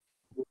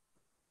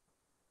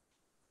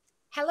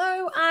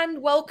Hello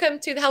and welcome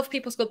to the Health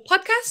People School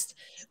podcast.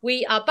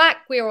 We are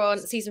back. We are on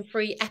season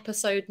 3,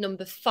 episode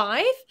number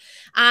 5.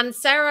 And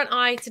Sarah and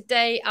I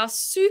today are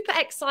super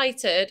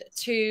excited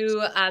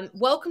to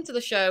welcome to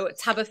the show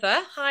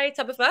Tabitha. Hi,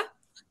 Tabitha.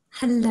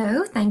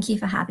 Hello, thank you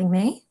for having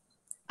me.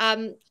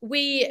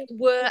 We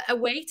were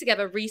away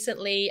together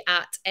recently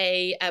at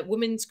a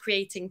Women's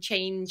Creating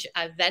Change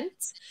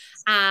event,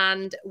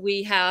 and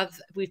we've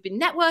been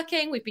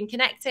networking, we've been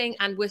connecting,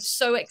 and we're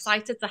so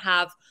excited to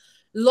have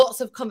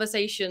lots of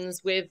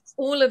conversations with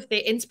all of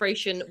the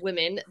inspiration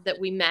women that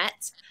we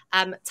met,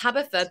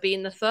 Tabitha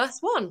being the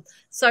first one.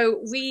 So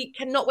we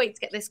cannot wait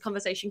to get this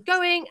conversation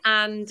going.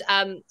 And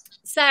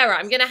Sarah,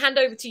 I'm going to hand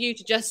over to you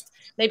to just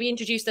maybe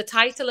introduce the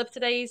title of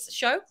today's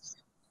show.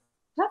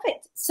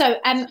 Perfect. So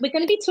we're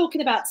going to be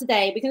talking about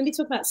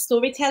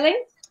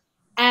storytelling,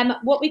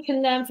 what we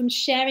can learn from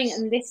sharing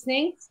and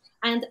listening.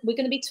 And we're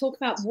going to be talking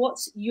about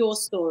what's your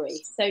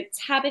story. So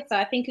Tabitha,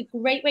 I think a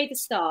great way to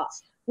start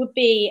would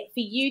be for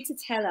you to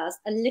tell us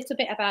a little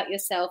bit about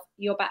yourself,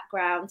 your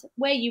background,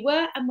 where you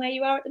were and where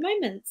you are at the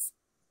moment.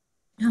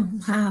 Oh,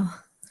 wow.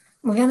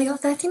 We've only got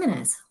 30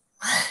 minutes.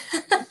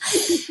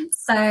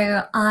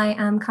 So I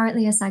am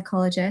currently a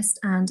psychologist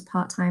and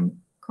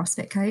part-time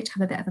CrossFit coach. I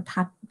have a bit of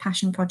a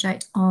passion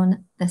project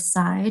on the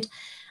side.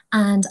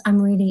 And I'm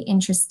really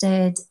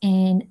interested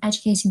in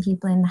educating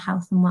people in the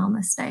health and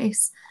wellness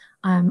space.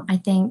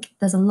 I think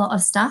there's a lot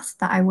of stuff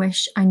that I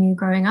wish I knew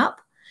growing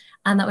up,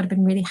 and that would have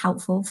been really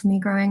helpful for me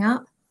growing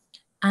up.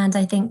 And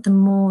I think the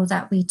more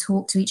that we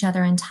talk to each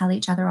other and tell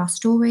each other our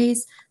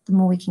stories, the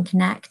more we can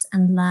connect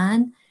and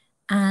learn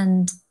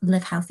and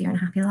live healthier and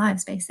happier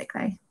lives,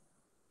 basically.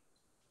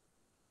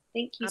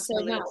 Thank you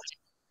so much.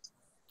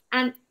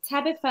 And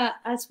Tabitha,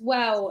 as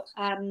well,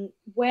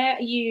 where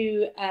are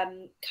you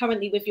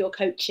currently with your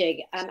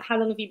coaching? How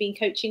long have you been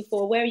coaching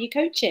for? Where are you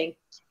coaching?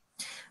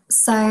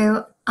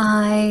 So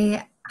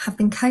I have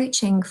been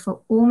coaching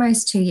for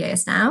almost 2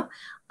 years now.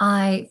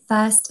 I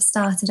first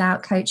started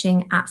out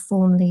coaching at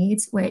Form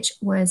Leeds, which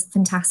was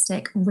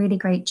fantastic, really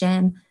great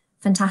gym,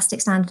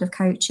 fantastic standard of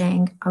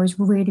coaching. I was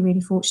really,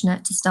 really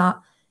fortunate to start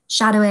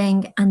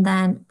shadowing and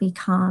then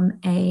become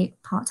a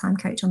part-time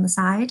coach on the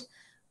side.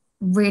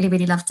 Really,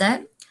 really loved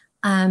it.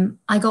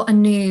 I got a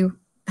new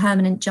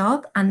permanent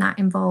job, and that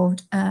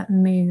involved a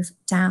move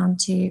down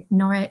to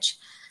Norwich.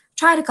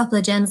 Tried a couple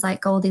of gyms like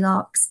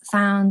Goldilocks,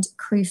 found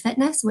Crew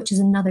Fitness, which is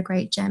another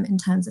great gym in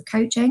terms of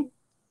coaching.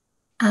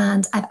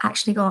 And I've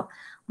actually got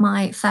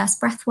my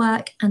first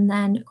breathwork and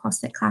then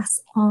CrossFit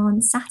class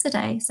on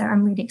Saturday. So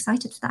I'm really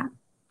excited for that.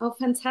 Oh,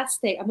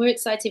 fantastic. And we're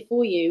excited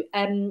for you.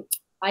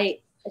 I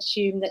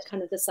assume that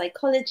kind of the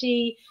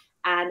psychology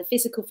and the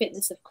physical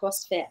fitness of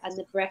CrossFit and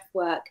the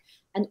breathwork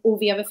and all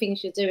the other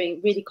things you're doing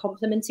really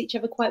complement each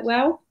other quite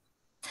well.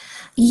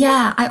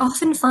 Yeah, I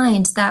often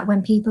find that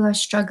when people are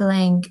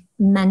struggling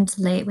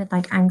mentally with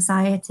like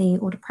anxiety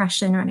or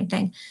depression or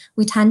anything,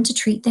 we tend to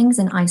treat things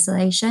in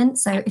isolation.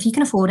 So if you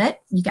can afford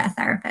it, you get a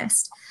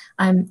therapist.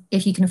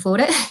 If you can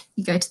afford it,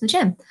 you go to the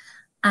gym.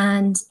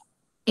 And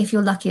if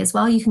you're lucky as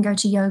well, you can go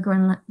to yoga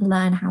and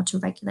learn how to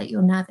regulate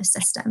your nervous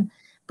system.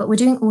 But we're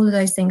doing all of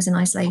those things in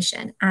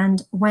isolation.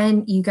 And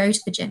when you go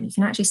to the gym, you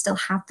can actually still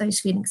have those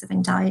feelings of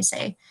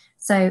anxiety.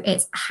 So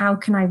it's how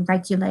can I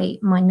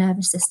regulate my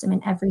nervous system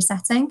in every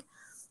setting?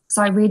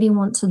 So I really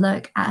want to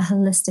look at a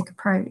holistic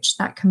approach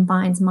that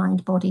combines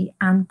mind, body,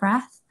 and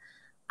breath,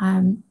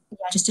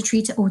 just to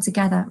treat it all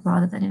together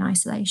rather than in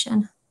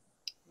isolation.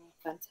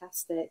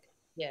 Fantastic.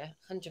 Yeah,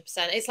 100%.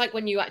 It's like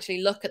when you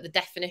actually look at the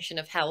definition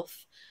of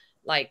health,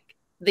 like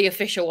the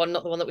official one,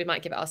 not the one that we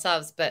might give it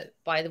ourselves, but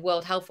by the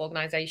World Health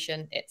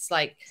Organization, it's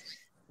like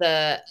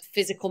the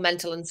physical,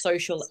 mental, and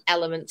social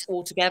elements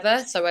all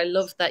together. So I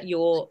love that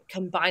you're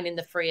combining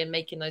the three and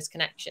making those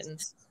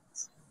connections.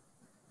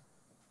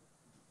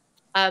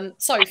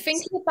 So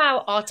thinking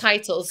about our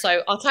title,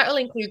 so our title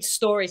includes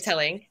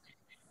storytelling,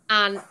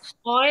 and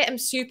I am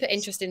super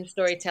interested in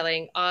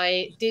storytelling.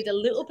 I did a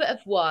little bit of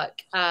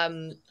work. I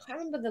can't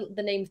remember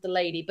the name of the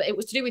lady, but it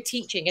was to do with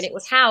teaching, and it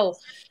was how,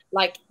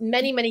 like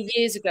many, many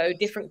years ago,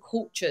 different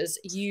cultures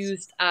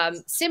used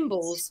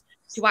symbols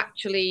to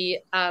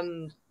actually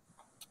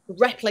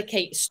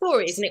replicate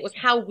stories, and it was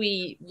how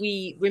we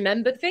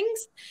remembered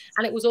things,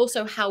 and it was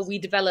also how we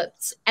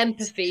developed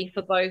empathy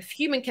for both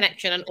human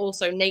connection and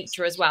also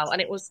nature as well,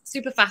 and it was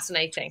super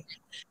fascinating.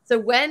 So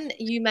when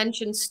you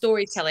mentioned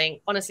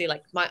storytelling, honestly,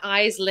 like my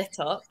eyes lit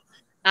up,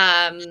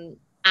 and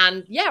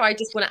yeah, I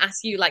just want to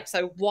ask you, like,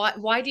 so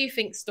why do you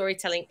think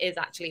storytelling is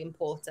actually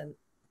important?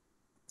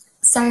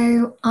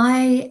 So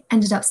I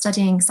ended up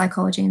studying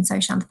psychology and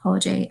social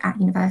anthropology at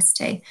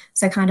university,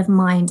 so kind of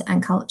mind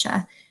and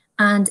culture.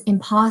 And in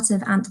part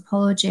of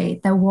anthropology,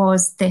 there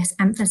was this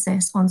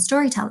emphasis on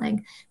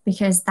storytelling,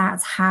 because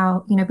that's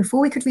how, before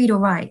we could read or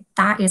write,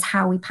 that is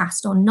how we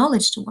passed on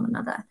knowledge to one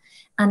another.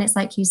 And it's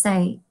like you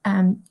say,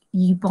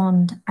 you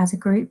bond as a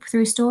group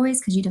through stories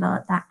because you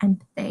develop that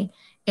empathy.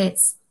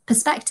 It's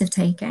perspective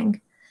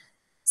taking.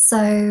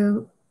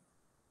 So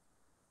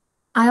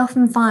I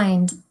often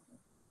find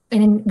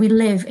we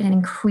live in an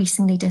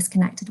increasingly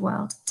disconnected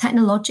world.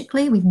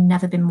 Technologically, we've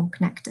never been more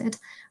connected,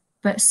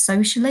 but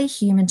socially,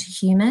 human to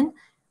human,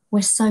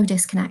 we're so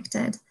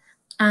disconnected.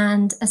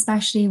 And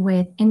especially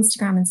with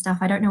Instagram and stuff,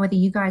 I don't know whether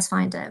you guys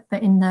find it,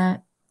 but in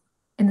the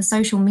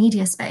social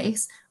media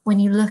space, when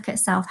you look at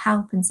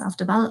self-help and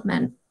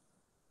self-development,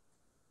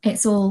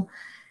 it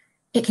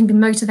can be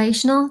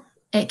motivational,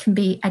 it can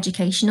be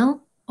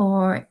educational,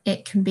 or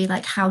it can be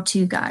like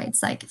how-to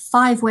guides, like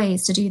 5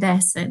 ways to do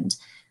this.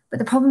 But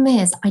the problem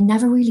is I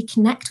never really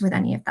connect with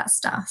any of that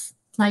stuff.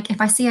 Like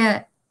if I see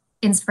a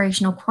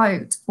inspirational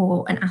quote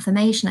or an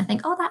affirmation, I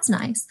think, oh, that's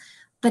nice,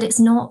 but it's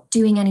not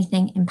doing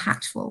anything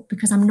impactful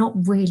because I'm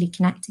not really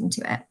connecting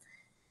to it.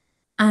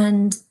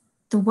 And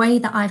the way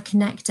that I've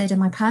connected in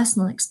my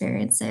personal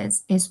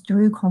experiences is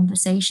through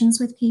conversations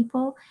with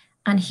people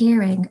and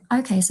hearing,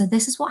 okay, so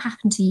this is what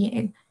happened to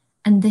you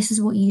and this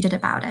is what you did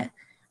about it.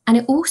 And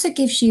it also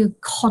gives you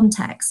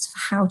context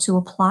for how to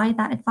apply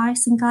that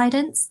advice and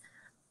guidance,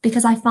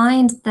 because I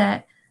find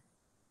that,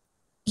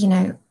 you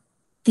know,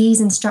 these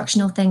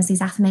instructional things,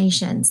 these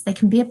affirmations, they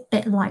can be a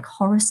bit like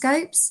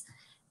horoscopes.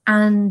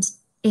 And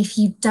if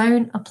you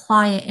don't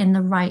apply it in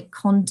the right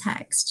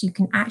context, you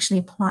can actually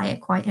apply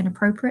it quite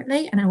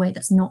inappropriately in a way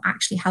that's not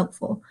actually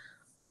helpful.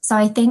 So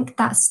I think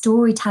that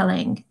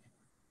storytelling,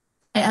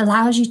 it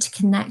allows you to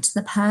connect to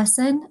the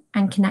person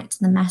and connect to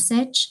the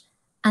message.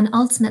 And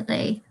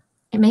ultimately,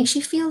 it makes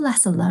you feel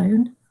less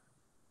alone.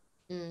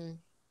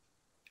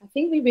 I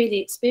think we really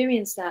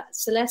experienced that.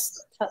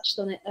 Celeste touched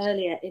on it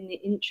earlier in the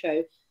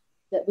intro,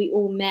 that we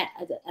all met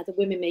at the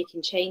Women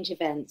Making Change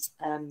event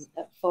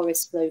at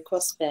Forest Flow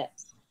CrossFit,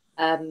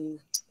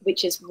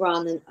 which is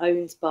run and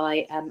owned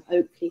by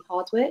Oakley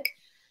Hardwick.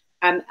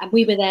 And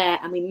we were there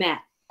and we met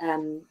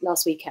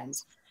last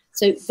weekend.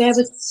 So there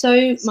was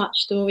so much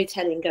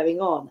storytelling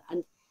going on.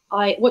 And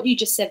what you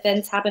just said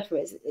then, Tabitha,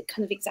 is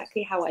kind of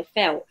exactly how I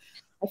felt.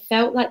 I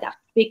felt like that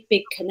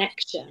big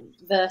connection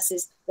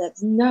versus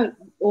the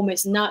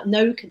almost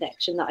no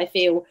connection that I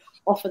feel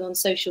often on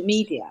social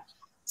media.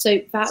 So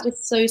that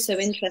was so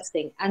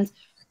interesting. And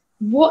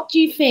what do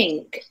you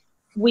think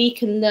we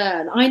can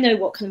learn? I know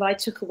what kind of I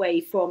took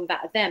away from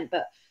that event,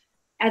 but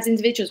as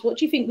individuals, what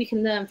do you think we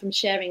can learn from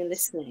sharing and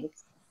listening?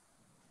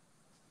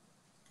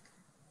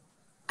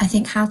 I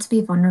think how to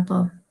be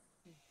vulnerable,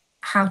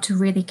 how to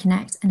really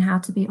connect, and how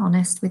to be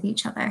honest with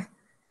each other.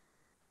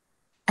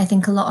 I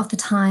think a lot of the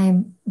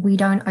time we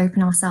don't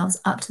open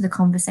ourselves up to the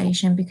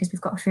conversation because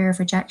we've got a fear of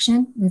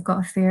rejection. We've got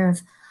a fear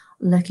of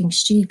looking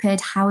stupid.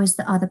 How is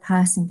the other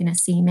person going to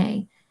see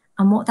me?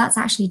 And what that's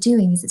actually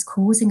doing is it's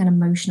causing an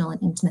emotional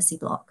and intimacy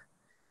block,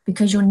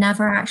 because you're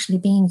never actually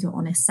being your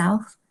honest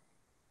self.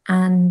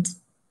 And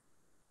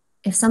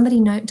if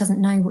somebody doesn't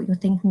know what you're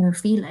thinking or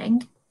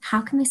feeling,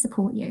 how can they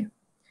support you?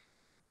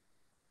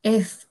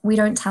 If we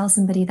don't tell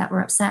somebody that we're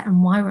upset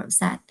and why we're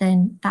upset,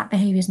 then that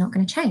behavior is not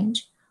going to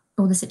change,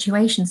 or the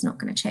situation's not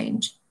going to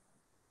change.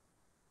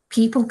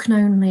 People can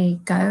only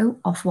go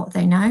off what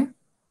they know.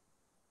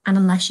 And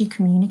unless you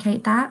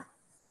communicate that,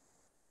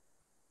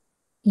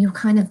 you're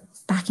kind of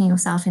backing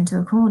yourself into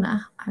a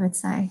corner, I would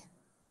say.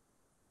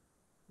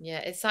 Yeah,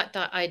 it's like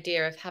that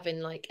idea of having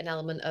like an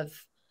element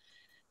of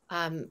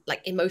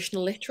like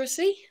emotional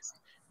literacy.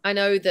 I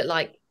know that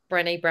like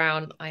Brené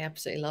Brown, I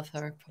absolutely love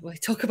her. I probably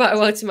talk about her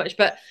way too much,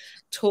 but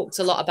talks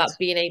a lot about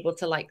being able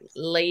to like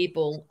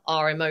label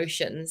our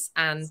emotions.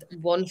 And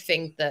one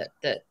thing that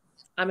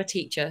I'm a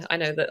teacher, I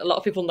know that a lot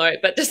of people know it,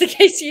 but just in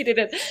case you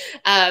didn't,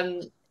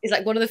 is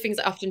like one of the things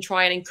I often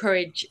try and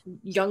encourage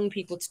young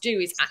people to do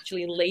is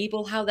actually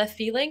label how they're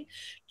feeling,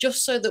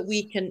 just so that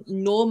we can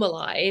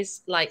normalize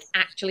like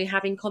actually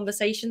having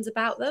conversations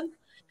about them.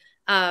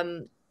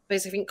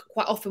 Because I think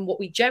quite often what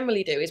we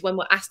generally do is when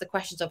we're asked the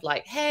questions of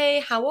like, hey,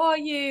 how are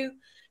you?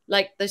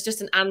 Like, there's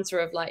just an answer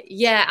of like,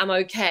 yeah, I'm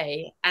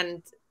okay.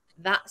 And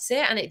that's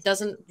it. And it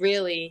doesn't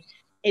really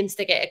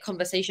instigate a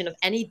conversation of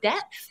any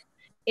depth.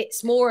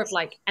 It's more of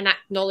like an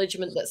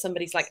acknowledgement that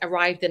somebody's like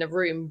arrived in a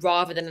room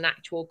rather than an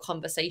actual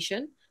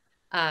conversation.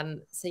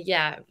 So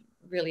yeah,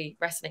 really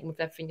resonating with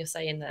everything you're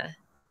saying there.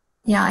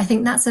 Yeah, I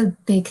think that's a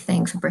big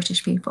thing for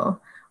British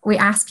people. We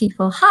ask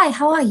people, hi,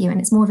 how are you? And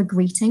it's more of a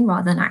greeting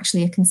rather than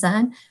actually a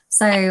concern.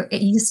 So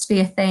it used to be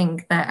a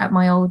thing that at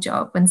my old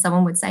job, when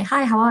someone would say,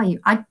 hi, how are you?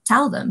 I'd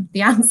tell them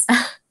the answer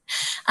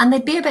and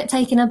they'd be a bit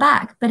taken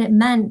aback, but it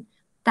meant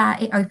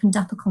that it opened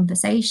up a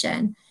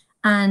conversation.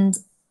 And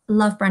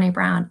love Brené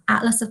Brown.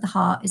 Atlas of the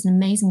Heart is an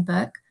amazing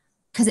book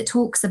because it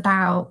talks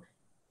about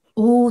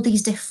all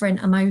these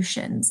different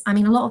emotions. I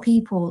mean, a lot of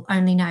people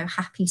only know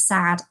happy,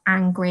 sad,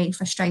 angry,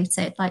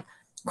 frustrated, like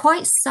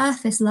quite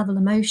surface level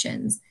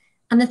emotions.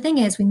 And the thing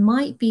is, we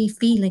might be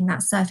feeling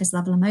that surface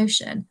level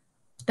emotion,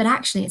 but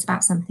actually it's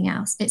about something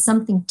else. It's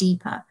something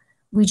deeper.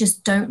 We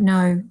just don't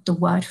know the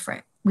word for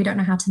it. We don't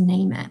know how to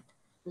name it.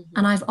 Mm-hmm.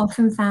 And I've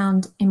often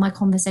found in my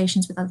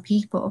conversations with other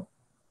people,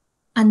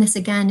 and this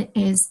again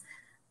is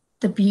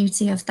the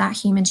beauty of that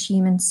human to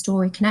human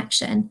story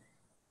connection,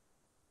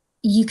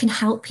 you can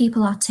help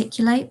people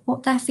articulate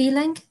what they're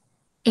feeling.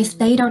 If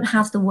they don't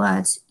have the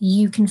words,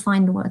 you can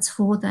find the words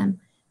for them.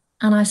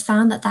 And I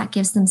found that that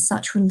gives them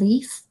such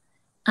relief,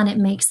 and it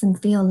makes them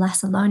feel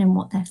less alone in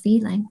what they're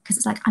feeling. Because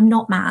it's like, I'm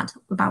not mad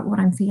about what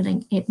I'm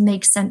feeling. It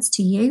makes sense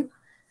to you.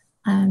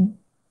 And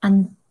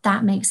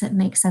that makes it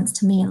make sense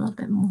to me a little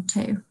bit more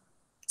too.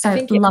 So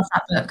I love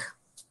that book.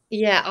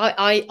 Yeah,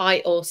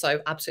 I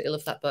also absolutely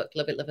love that book.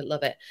 Love it, love it,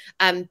 love it.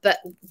 But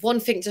one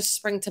thing just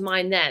sprang to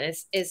mind then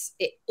is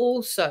it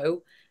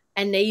also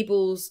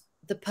enables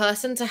the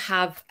person to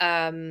have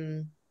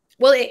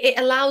well, it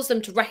allows them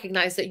to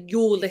recognize that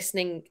you're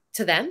listening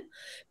to them,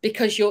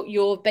 because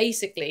you're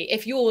basically,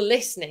 if you're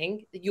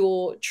listening,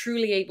 you're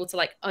truly able to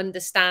like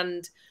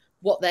understand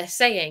what they're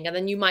saying, and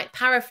then you might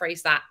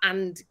paraphrase that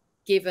and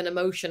give an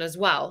emotion as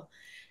well.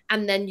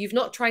 And then you've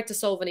not tried to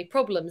solve any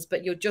problems,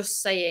 but you're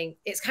just saying,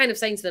 it's kind of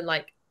saying to them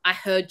like, I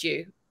heard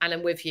you and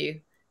I'm with you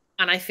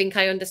and I think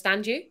I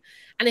understand you.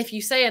 And if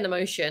you say an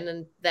emotion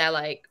and they're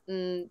like,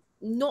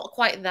 not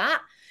quite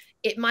that,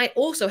 it might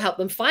also help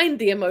them find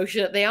the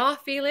emotion that they are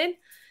feeling.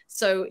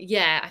 So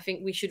yeah, I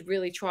think we should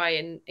really try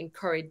and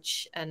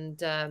encourage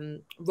and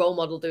role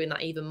model doing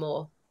that even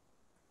more.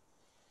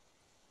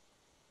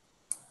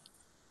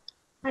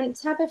 And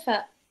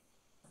Tabitha,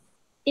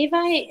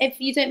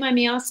 if you don't mind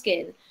me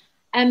asking,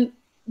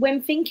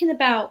 when thinking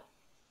about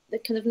the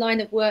kind of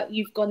line of work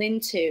you've gone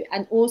into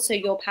and also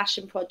your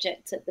passion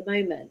project at the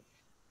moment,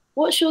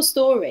 what's your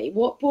story?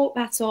 What brought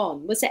that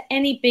on? Was there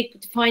any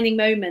big defining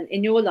moment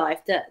in your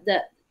life that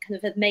kind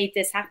of had made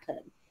this happen?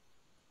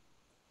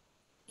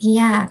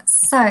 Yeah,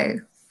 so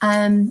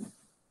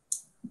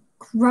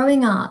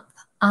growing up,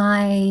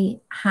 I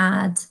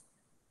had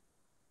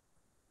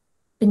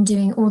been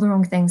doing all the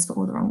wrong things for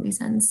all the wrong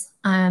reasons.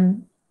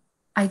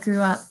 I grew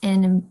up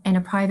in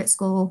a private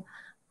school,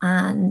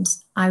 and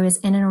I was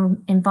in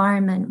an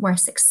environment where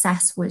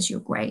success was your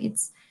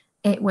grades.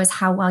 It was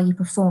how well you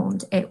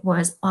performed. It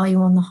was, are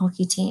you on the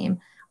hockey team?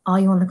 Are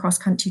you on the cross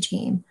country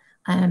team?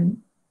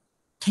 Can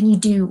you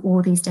do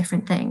all these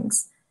different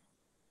things?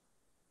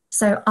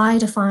 So I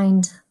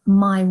defined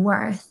my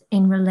worth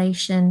in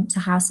relation to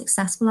how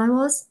successful I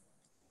was.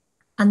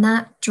 And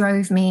that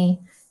drove me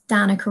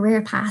down a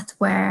career path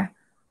where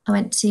I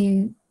went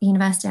to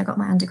university, I got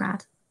my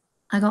undergrad,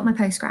 I got my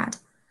postgrad.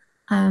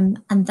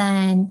 And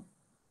then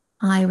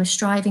I was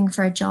striving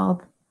for a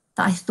job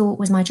that I thought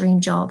was my dream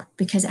job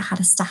because it had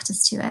a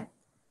status to it.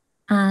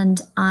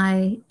 And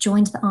I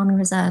joined the Army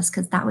Reserves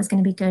because that was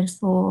going to be good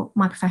for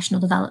my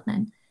professional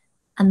development.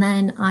 And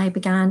then I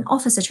began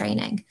officer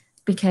training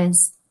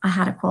because I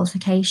had a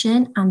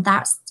qualification, and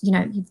that's, you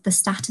know, the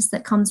status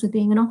that comes with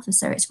being an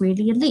officer. It's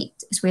really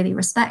elite, it's really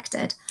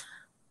respected.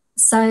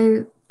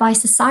 So by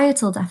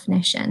societal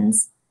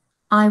definitions,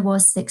 I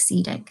was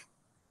succeeding,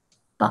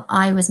 but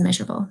I was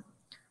miserable.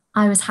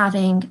 I was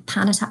having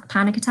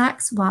panic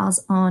attacks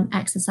whilst on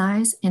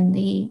exercise in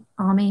the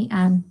army,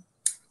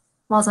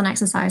 whilst on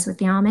exercise with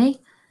the army.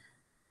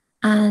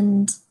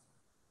 And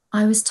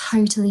I was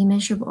totally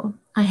miserable.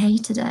 I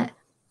hated it.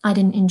 I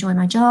didn't enjoy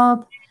my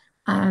job.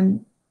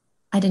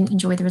 I didn't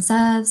enjoy the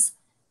reserves.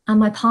 And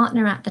my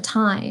partner at the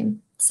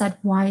time said,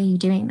 why are you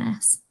doing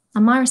this?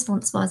 And my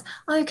response was,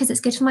 oh, because it's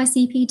good for my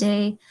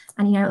CPD,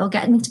 and, you know, it'll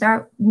get me to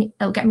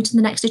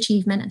the next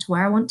achievement and to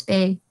where I want to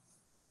be.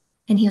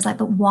 And he was like,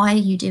 but why are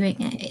you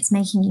doing it? It's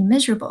making you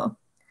miserable.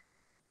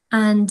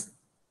 And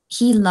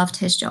he loved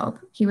his job.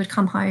 He would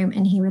come home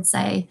and he would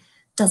say,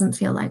 doesn't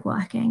feel like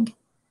working.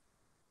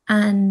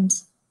 And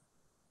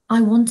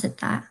I wanted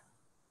that.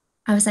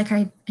 I was like,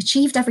 I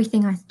achieved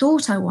everything I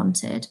thought I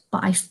wanted,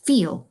 but I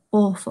feel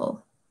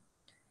awful.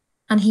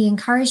 And he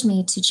encouraged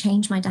me to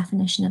change my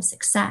definition of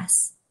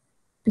success,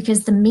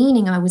 because the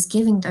meaning I was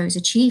giving those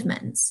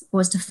achievements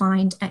was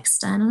defined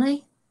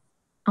externally.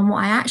 And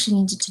what I actually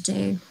needed to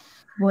do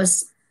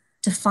was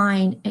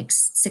define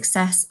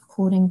success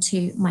according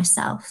to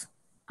myself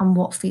and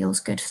what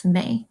feels good for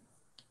me.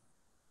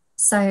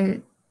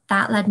 So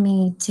that led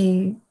me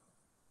to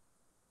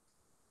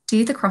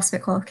do the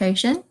CrossFit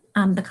qualification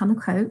and become a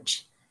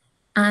coach.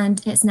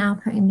 And it's now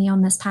putting me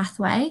on this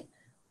pathway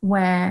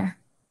where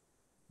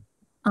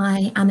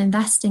I am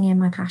investing in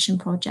my passion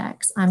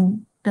projects.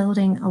 I'm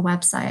building a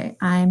website.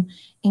 I'm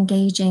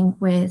engaging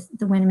with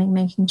the Women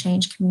Making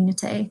Change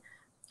community.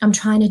 I'm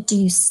trying to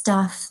do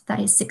stuff that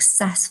is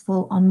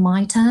successful on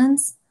my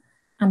terms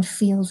and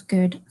feels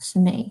good for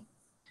me.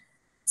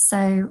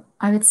 So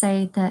I would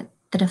say that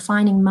the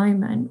defining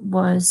moment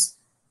was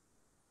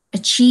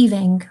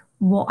achieving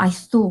what I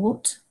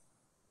thought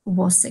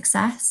was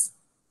success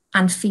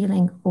and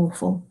feeling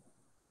awful,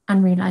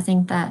 and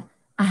realizing that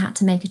I had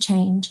to make a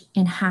change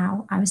in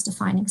how I was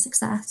defining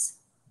success.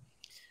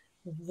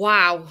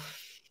 Wow.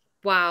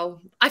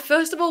 I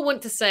first of all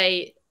want to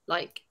say,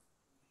 like,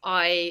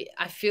 I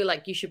feel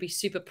like you should be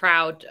super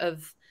proud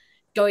of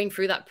going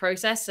through that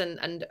process,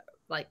 and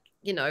like,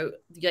 you know,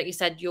 like you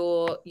said,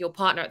 your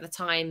partner at the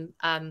time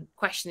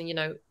questioning, you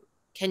know,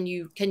 can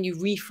you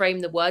reframe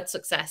the word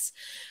success?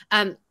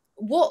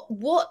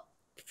 What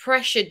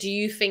pressure do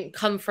you think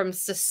come from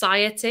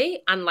society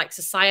and like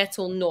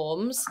societal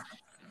norms,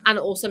 and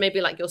also maybe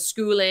like your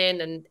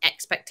schooling and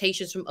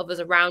expectations from others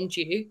around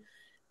you,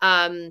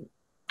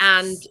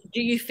 And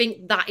do you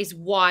think that is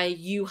why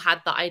you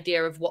had that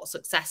idea of what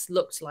success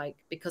looked like,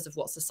 because of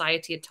what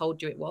society had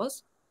told you it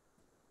was?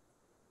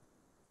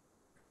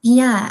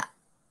 Yeah,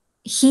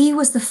 he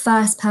was the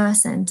first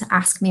person to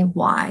ask me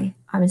why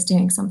I was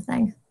doing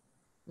something.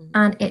 Mm-hmm.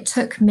 And it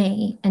took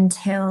me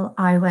until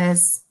I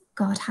was,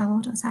 God, how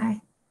old was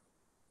I?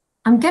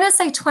 I'm going to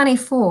say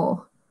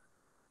 24,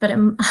 but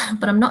I'm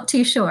not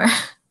too sure.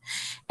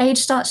 Age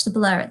starts to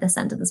blur at this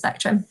end of the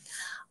spectrum.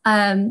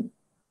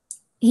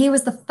 He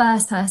was the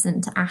first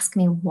person to ask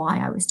me why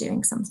I was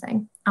doing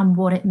something and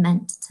what it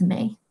meant to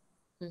me.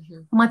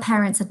 Mm-hmm. My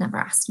parents had never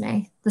asked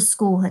me. The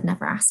school had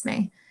never asked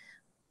me.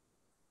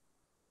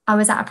 I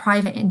was at a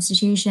private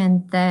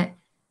institution that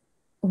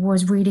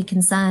was really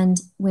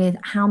concerned with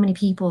how many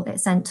people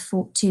it sent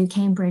to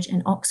Cambridge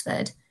and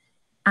Oxford.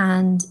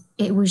 And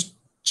it was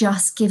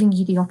just giving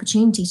you the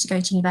opportunity to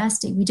go to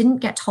university. We didn't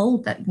get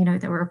told that, you know,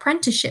 there were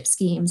apprenticeship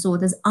schemes or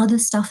there's other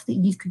stuff that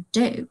you could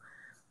do.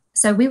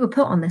 So we were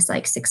put on this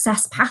like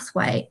success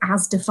pathway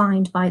as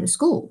defined by the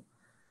school.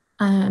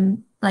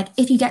 Like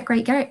if you get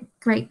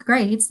great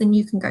grades, then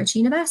you can go to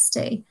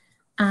university,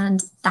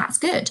 and that's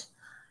good.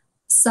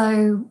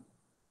 So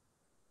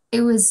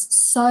it was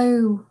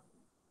so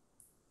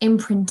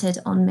imprinted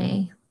on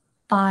me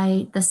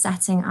by the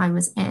setting I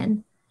was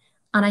in.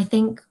 And I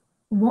think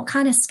what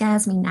kind of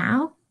scares me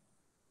now,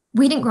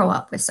 we didn't grow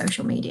up with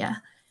social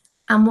media.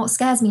 And what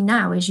scares me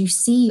now is you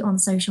see on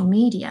social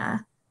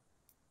media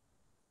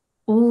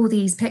all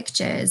these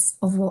pictures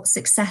of what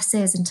success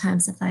is in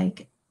terms of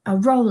like a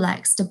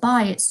Rolex,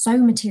 Dubai. It's so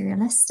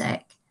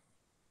materialistic.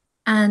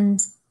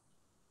 And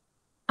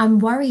I'm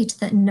worried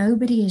that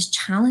nobody is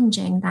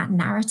challenging that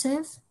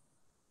narrative.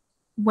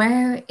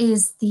 Where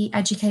is the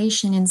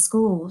education in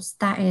schools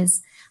that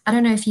is, I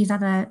don't know if you've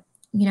ever,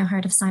 you know,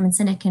 heard of Simon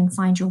Sinek and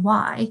Find Your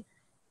Why.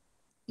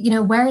 You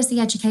know, where is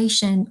the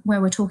education where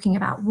we're talking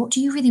about what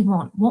do you really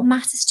want? What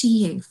matters to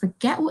you?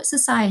 Forget what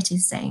society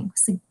is saying.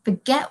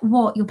 Forget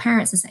what your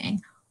parents are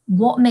saying.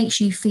 What makes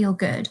you feel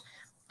good?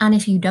 And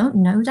if you don't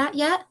know that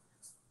yet,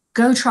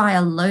 go try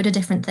a load of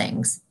different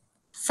things.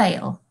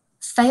 Fail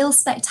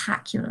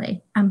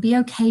spectacularly, and be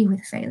okay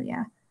with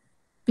failure.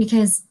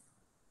 Because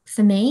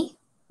for me,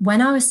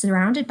 when I was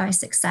surrounded by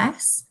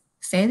success,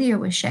 failure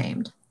was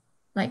shamed.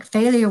 Like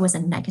failure was a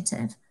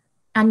negative,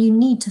 and you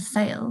need to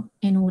fail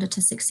in order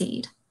to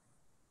succeed.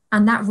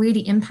 And that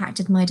really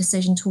impacted my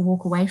decision to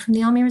walk away from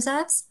the Army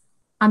Reserves.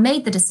 I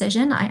made the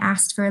decision, I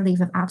asked for a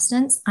leave of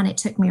absence, and it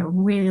took me a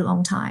really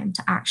long time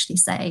to actually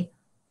say,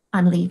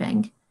 I'm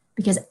leaving,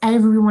 because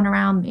everyone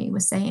around me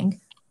was saying,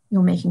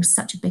 you're making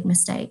such a big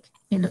mistake.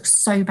 It looks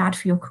so bad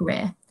for your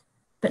career.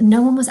 But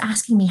no one was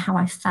asking me how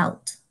I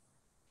felt.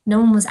 No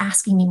one was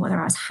asking me whether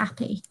I was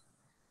happy,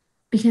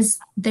 because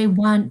they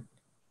weren't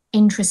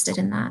interested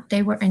in that.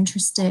 They were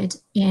interested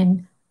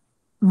in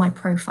my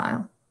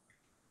profile.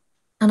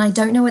 And I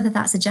don't know whether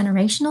that's a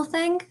generational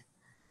thing.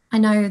 I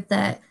know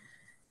that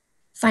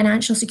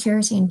financial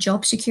security and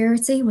job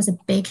security was a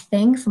big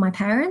thing for my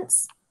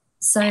parents.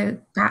 So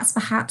that's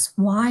perhaps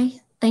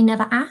why they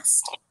never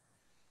asked.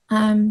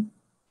 But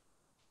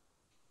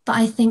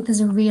I think there's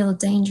a real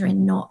danger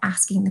in not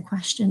asking the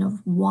question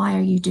of why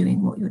are you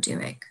doing what you're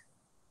doing?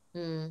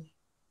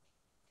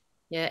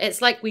 Yeah,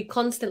 it's like we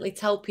constantly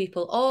tell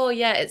people, oh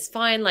yeah, it's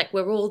fine, like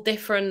we're all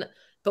different,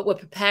 but we're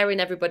preparing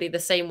everybody the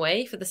same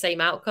way for the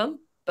same outcome.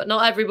 But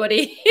not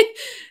everybody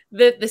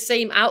the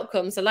same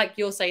outcome. So like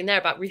you're saying there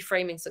about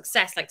reframing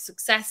success, like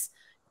success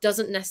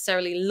doesn't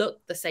necessarily look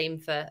the same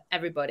for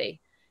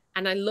everybody.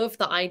 And I love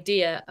the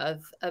idea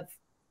of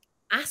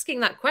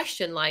asking that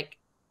question, like,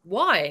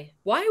 why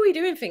are we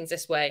doing things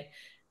this way?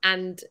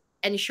 And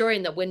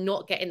ensuring that we're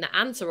not getting the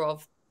answer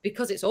of,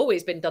 because it's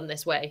always been done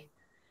this way.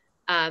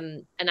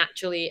 And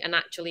actually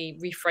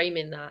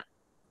reframing that.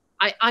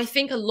 I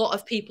think a lot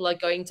of people are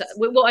going to,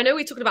 well, I know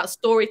we're talking about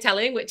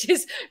storytelling, which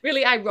is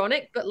really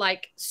ironic, but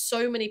like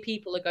so many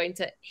people are going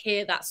to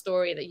hear that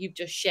story that you've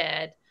just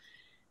shared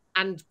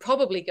and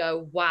probably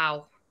go,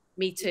 wow,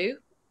 me too.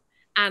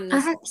 And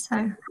I hope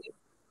so.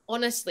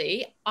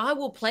 Honestly, I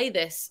will play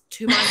this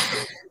to my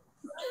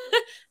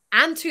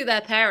and to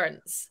their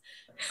parents.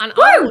 And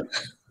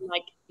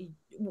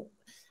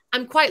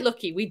I'm quite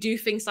lucky. We do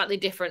things slightly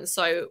different.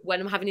 So when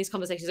I'm having these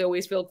conversations, I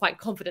always feel quite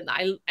confident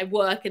that I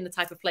work in the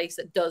type of place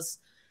that does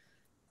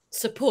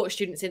support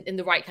students in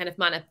the right kind of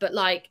manner. But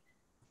like,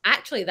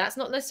 actually, that's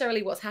not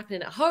necessarily what's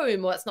happening at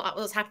home, or it's not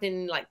what's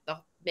happening in like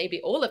maybe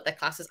all of their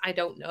classes. I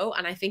don't know.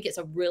 And I think it's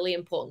a really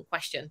important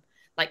question.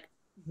 Like,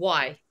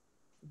 why?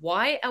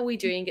 Why are we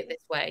doing it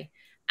this way?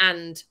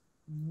 And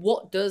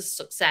what does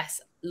success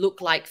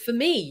look like for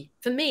me?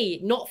 For me,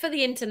 not for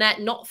the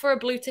internet, not for a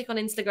blue tick on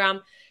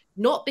Instagram,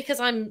 not because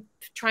I'm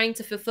trying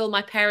to fulfill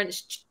my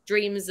parents'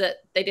 dreams that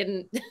they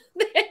didn't,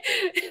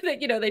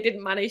 that, you know, they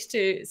didn't manage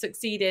to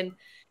succeed in.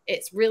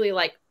 It's really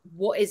like,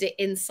 what is it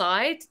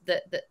inside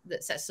that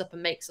sets us up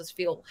and makes us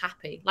feel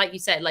happy? Like you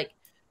said, like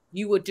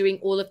you were doing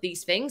all of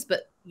these things,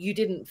 but you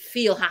didn't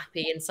feel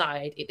happy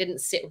inside. It didn't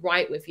sit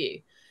right with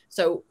you.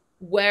 So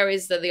where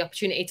is there the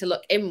opportunity to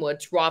look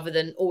inwards rather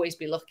than always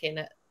be looking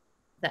at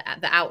the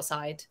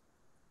outside.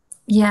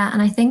 Yeah,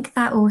 and I think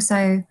that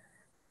also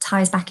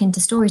ties back into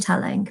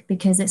storytelling,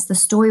 because it's the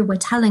story we're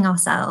telling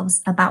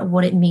ourselves about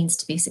what it means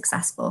to be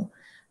successful,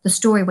 the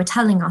story we're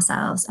telling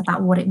ourselves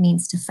about what it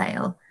means to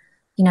fail.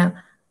 You know,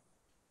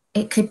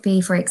 it could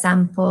be, for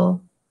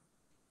example,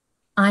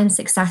 I'm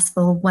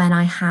successful when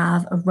I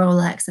have a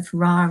Rolex, a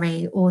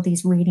Ferrari, all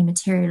these really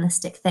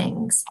materialistic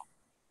things.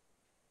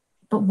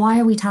 But why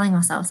are we telling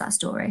ourselves that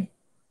story?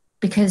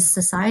 Because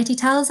society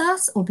tells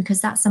us, or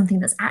because that's something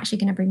that's actually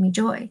going to bring me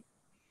joy?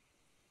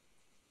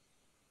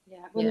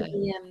 Yeah,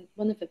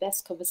 one of the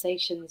best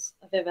conversations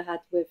I've ever had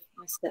with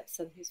my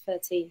stepson, who's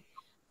 13.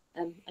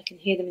 I can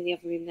hear them in the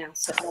other room now,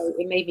 so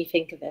it made me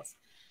think of this.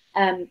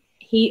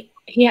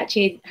 He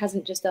actually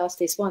hasn't just asked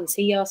this once.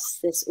 He asks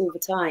this all the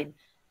time.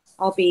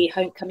 I'll be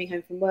coming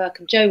home from work,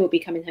 and Joe will be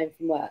coming home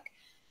from work,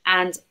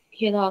 and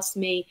he'll ask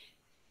me,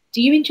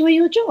 "Do you enjoy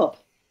your job?"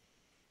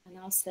 And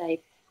I'll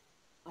say,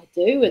 "I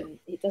do, and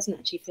it doesn't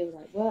actually feel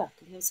like work."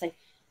 And he'll say,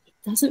 "It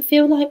doesn't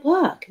feel like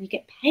work, and you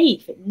get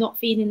paid for not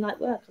feeling like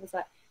work." I was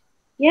like,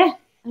 "Yeah,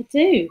 I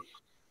do."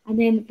 And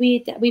then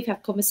we've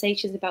had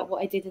conversations about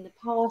what I did in the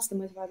past and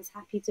whether I was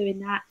happy doing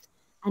that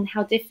and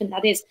how different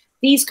that is.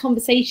 These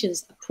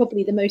conversations are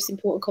probably the most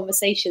important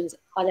conversations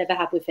I'll ever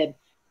have with him,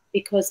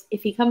 because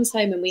if he comes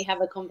home and we have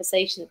a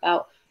conversation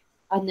about,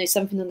 I don't know,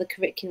 something on the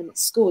curriculum at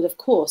school, of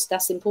course,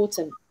 that's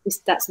important.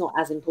 That's not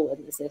as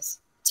important as this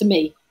to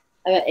me,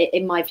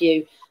 in my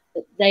view.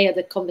 But they are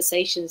the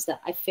conversations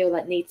that I feel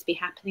like need to be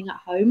happening at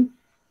home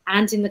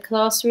and in the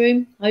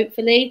classroom,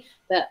 hopefully.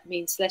 But I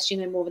mean, Celeste, you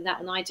know more than that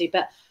than I do.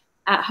 But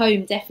at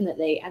home,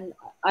 definitely. And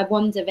I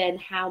wonder then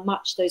how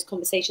much those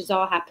conversations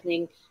are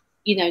happening,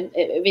 you know,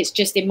 if it's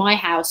just in my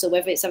house or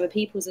whether it's other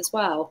people's as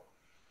well.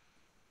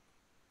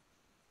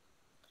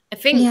 I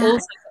think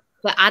also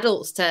for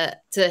adults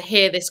to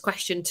hear this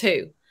question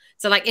too.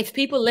 So like if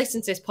people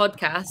listen to this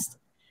podcast,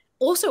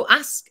 also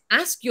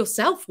ask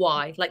yourself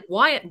why. Like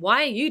why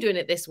are you doing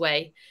it this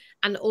way?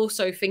 And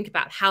also think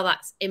about how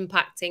that's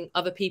impacting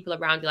other people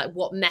around you. Like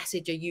what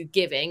message are you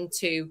giving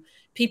to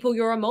people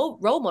you're a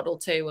role model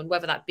to, and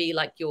whether that be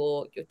like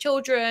your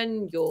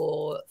children,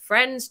 your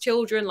friends'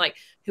 children, like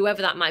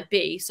whoever that might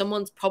be,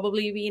 someone's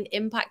probably being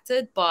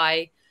impacted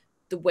by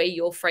the way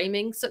you're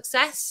framing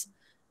success.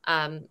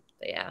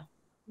 Yeah.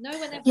 No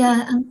one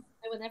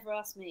ever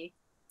asked me.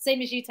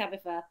 Same as you,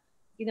 Tabitha.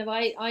 You know,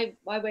 I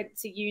went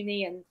to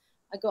uni and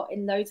I got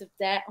in loads of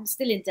debt. I'm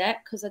still in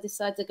debt because I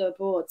decided to go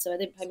abroad, so I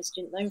didn't pay my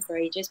student loan for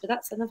ages. But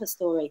that's another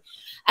story.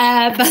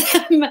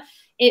 But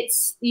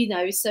it's, you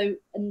know, so,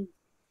 and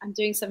I'm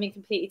doing something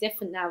completely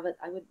different now that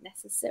I wouldn't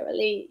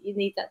necessarily you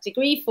need that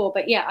degree for.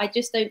 But yeah, I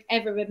just don't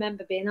ever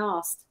remember being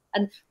asked.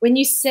 And when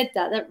you said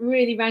that, that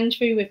really rang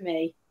true with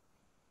me.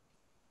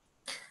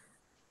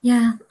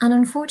 Yeah, and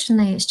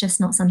unfortunately, it's just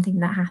not something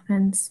that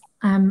happens.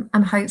 I'm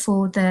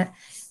hopeful that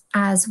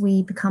as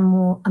we become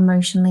more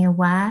emotionally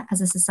aware as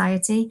a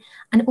society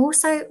and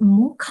also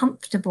more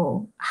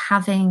comfortable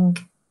having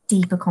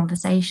deeper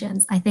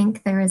conversations, I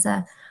think there is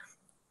a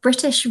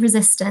British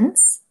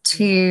resistance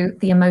to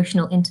the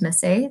emotional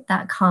intimacy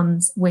that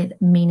comes with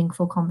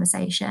meaningful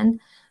conversation,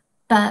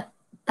 but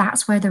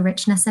that's where the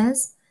richness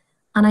is.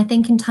 And I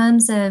think in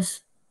terms of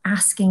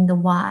asking the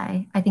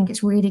why, I think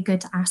it's really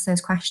good to ask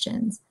those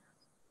questions.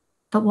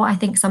 But what I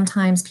think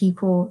sometimes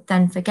people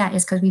then forget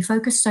is because we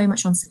focus so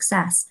much on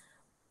success,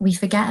 we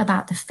forget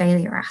about the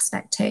failure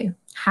aspect too,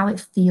 how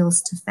it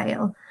feels to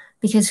fail,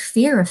 because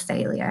fear of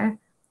failure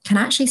can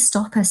actually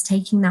stop us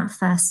taking that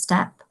first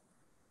step.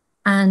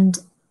 And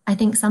I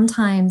think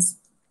sometimes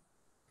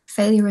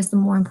failure is the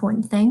more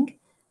important thing,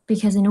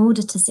 because in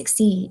order to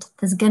succeed,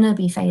 there's going to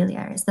be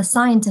failure. It's the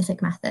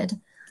scientific method.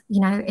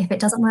 You know, if it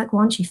doesn't work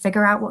once, you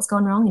figure out what's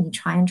gone wrong and you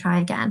try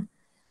again.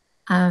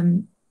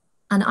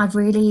 And I've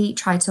really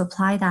tried to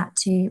apply that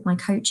to my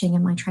coaching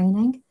and my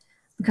training,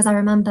 because I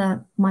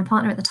remember my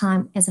partner at the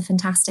time is a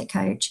fantastic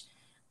coach,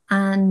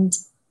 and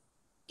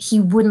he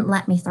wouldn't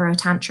let me throw a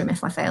tantrum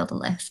if I failed a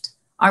lift.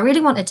 I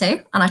really wanted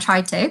to, and I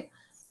tried to,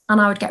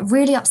 and I would get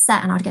really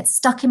upset and I'd get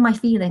stuck in my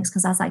feelings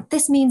because I was like,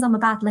 this means I'm a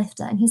bad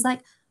lifter. And he's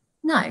like,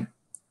 no,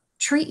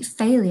 treat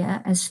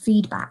failure as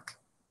feedback.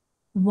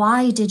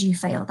 Why did you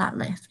fail that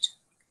lift?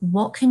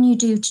 What can you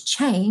do to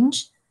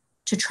change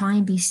to try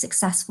and be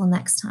successful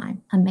next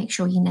time and make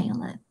sure you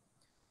nail it?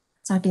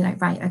 So I'd be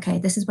like, right, okay,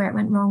 this is where it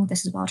went wrong.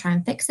 This is where I'll try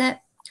and fix it.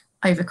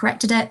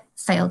 Overcorrected it,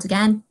 failed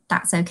again.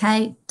 That's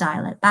okay.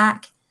 Dial it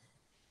back.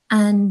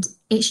 And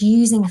it's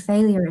using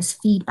failure as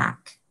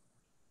feedback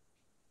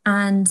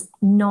and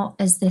not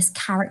as this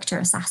character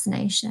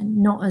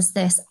assassination, not as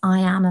this, I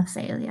am a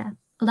failure.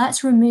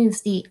 Let's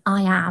remove the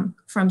I am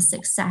from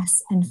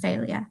success and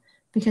failure,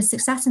 because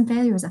success and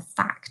failure is a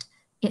fact.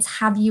 It's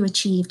have you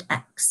achieved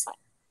X?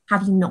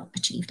 Have you not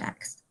achieved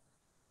X?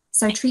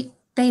 So treat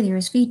failure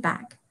as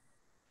feedback.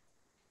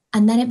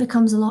 And then it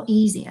becomes a lot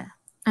easier,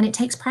 and it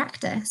takes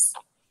practice.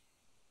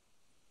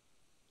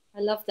 I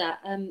love that.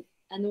 And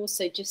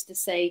also just to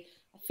say,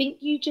 I think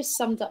you just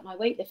summed up my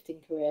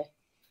weightlifting career.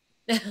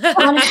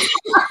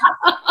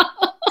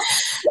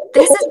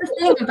 This is the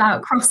thing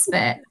about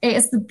CrossFit. It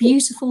is the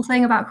beautiful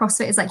thing about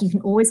CrossFit is like you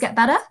can always get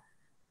better.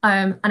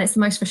 And it's the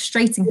most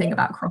frustrating thing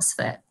about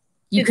CrossFit.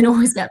 You can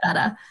always get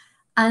better.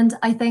 And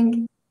I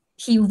think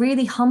he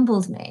really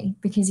humbled me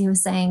because he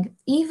was saying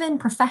even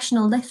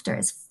professional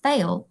lifters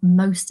fail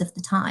most of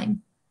the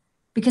time.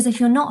 Because if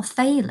you're not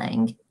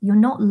failing, you're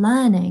not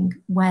learning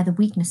where the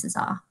weaknesses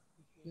are.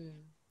 Mm.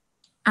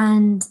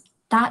 And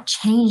that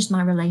changed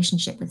my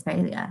relationship with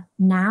failure.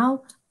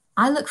 Now,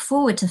 I look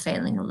forward to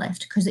failing a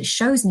lift because it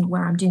shows me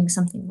where I'm doing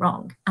something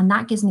wrong. And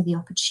that gives me the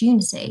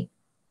opportunity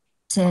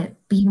to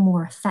be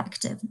more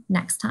effective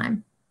next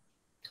time.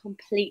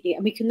 Completely.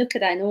 And we can look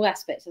at that in all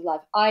aspects of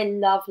life. I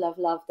love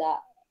that,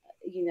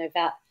 you know,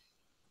 that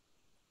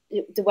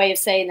the way of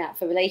saying that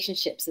for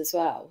relationships as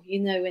well. You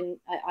know, when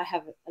I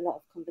have a lot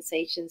of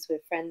conversations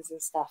with friends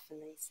and stuff, and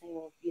they say,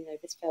 oh, you know,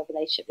 this failed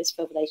relationship.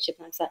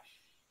 And I was like,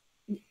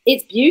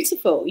 it's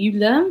beautiful. You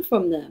learn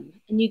from them.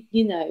 And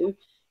you know,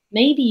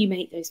 maybe you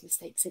make those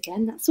mistakes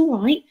again. That's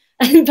all right.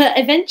 But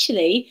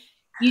eventually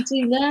you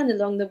do learn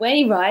along the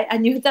way, right?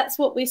 And that's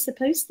what we're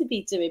supposed to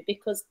be doing,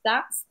 because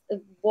that's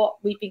what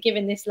we've been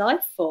given this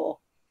life for.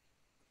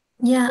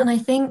 Yeah, and I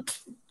think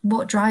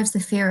what drives the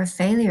fear of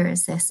failure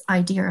is this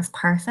idea of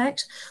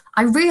perfect.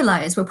 I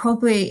realize we're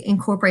probably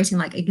incorporating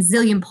like a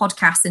gazillion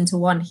podcasts into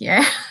one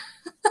here.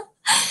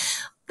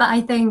 But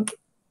I think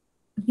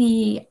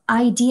the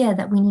idea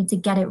that we need to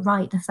get it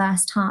right the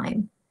first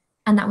time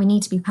and that we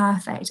need to be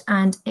perfect.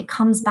 And it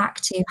comes back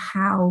to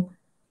how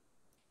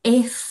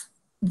if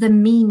the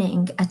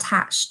meaning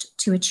attached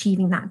to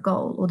achieving that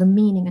goal or the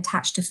meaning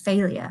attached to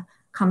failure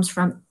comes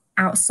from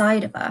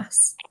outside of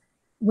us,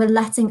 we're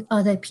letting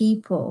other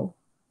people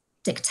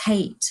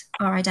dictate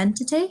our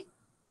identity.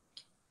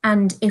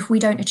 And if we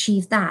don't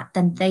achieve that,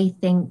 then they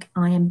think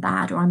I am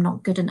bad or I'm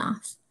not good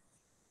enough.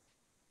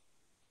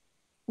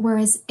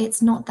 Whereas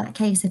it's not that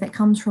case. If it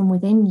comes from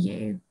within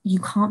you, you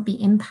can't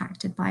be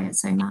impacted by it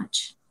so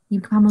much. You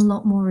become a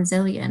lot more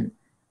resilient.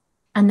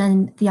 And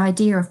then the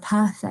idea of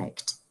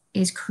perfect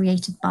is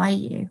created by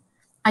you.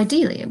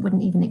 Ideally, it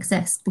wouldn't even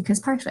exist because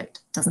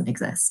perfect doesn't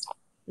exist.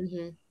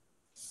 Mm-hmm.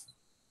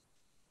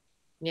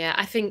 Yeah,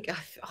 I think,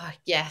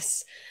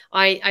 yes,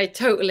 I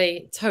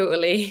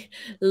totally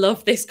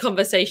love this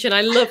conversation.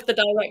 I love the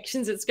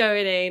directions it's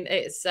going in.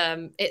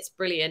 It's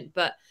brilliant.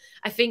 But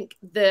I think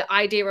the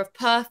idea of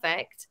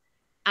perfect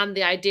and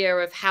the idea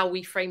of how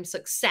we frame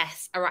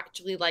success are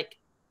actually like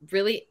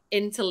really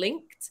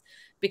interlinked,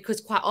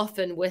 because quite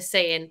often we're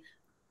saying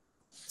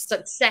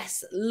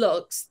success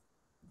looks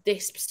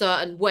this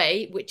certain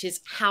way, which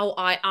is how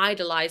I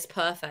idolize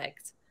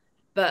perfect.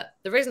 But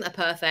there isn't a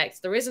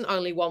perfect. There isn't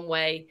only one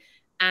way.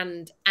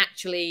 And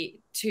actually,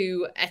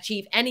 to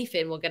achieve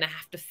anything, we're going to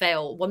have to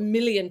fail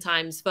 1,000,000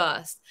 times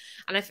first.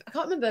 And I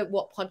can't remember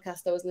what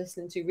podcast I was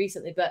listening to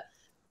recently, but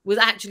was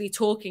actually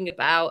talking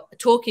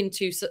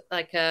to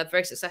like a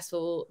very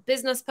successful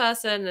business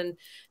person, and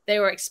they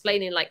were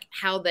explaining like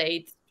how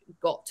they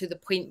got to the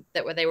point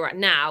that where they were at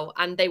now.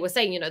 And they were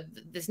saying, you know,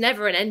 there's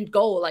never an end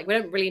goal. Like we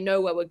don't really know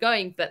where we're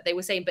going, but they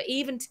were saying, but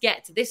even to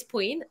get to this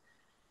point,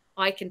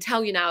 I can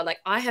tell you now, like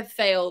I have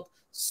failed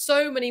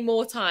so many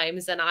more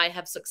times than I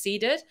have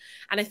succeeded.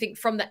 And I think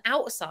from the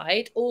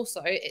outside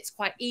also, it's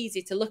quite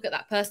easy to look at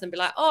that person and be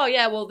like, oh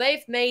yeah, well,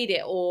 they've made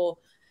it or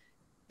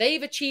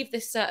they've achieved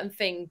this certain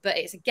thing. But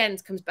it's again,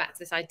 comes back to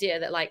this idea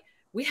that like,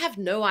 we have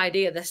no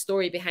idea the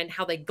story behind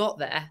how they got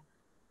there.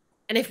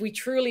 And if we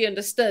truly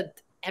understood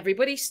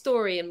everybody's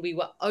story and we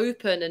were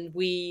open and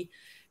we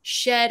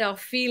shared our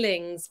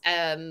feelings,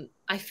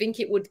 I think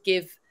it would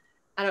give,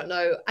 I don't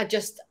know,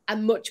 a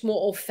much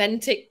more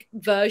authentic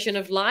version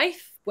of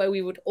life where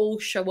we would all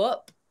show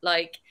up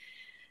like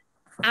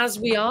as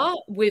we are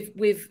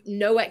with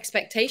no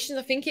expectations.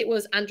 I think it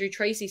was Andrew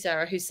Tracy,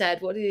 Sarah, who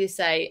said, what did he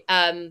say?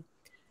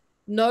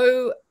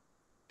 No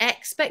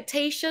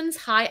expectations,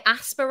 high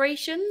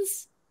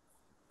aspirations.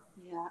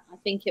 Yeah, I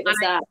think it was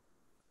that.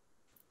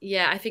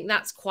 Yeah, I think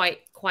that's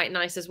quite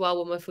nice as well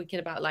when we're thinking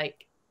about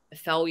like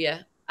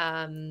failure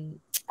and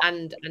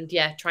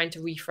yeah, trying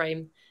to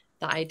reframe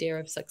that idea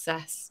of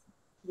success.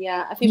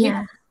 Yeah, I think we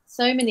have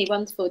so many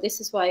wonderful.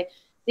 This is why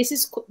this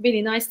is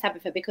really nice,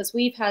 Tabitha, because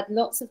we've had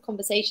lots of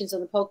conversations on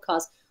the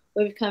podcast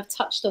where we've kind of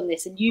touched on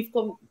this, and you've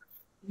gone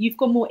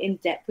more in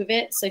depth with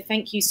it. So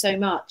thank you so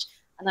much.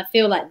 And I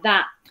feel like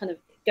that kind of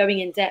going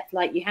in depth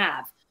like you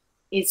have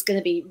is going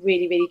to be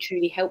really, really,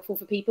 truly helpful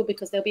for people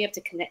because they'll be able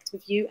to connect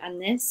with you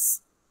and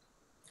this.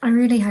 I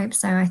really hope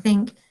so. I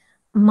think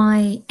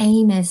my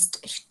aim is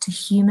to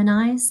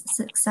humanize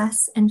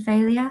success and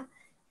failure.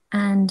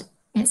 And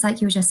it's like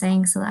you were just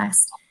saying,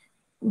 Celeste,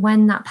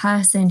 when that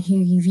person who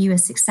you view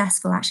as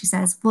successful actually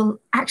says, well,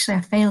 actually,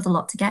 I failed a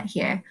lot to get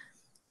here.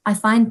 I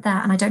find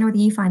that, and I don't know whether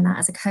you find that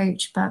as a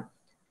coach, but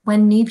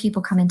when new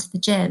people come into the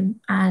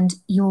gym and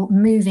you're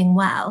moving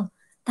well,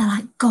 they're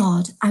like,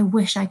 God, I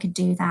wish I could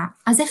do that,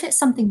 as if it's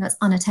something that's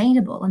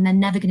unattainable and they're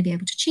never going to be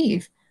able to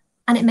achieve.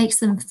 And it makes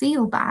them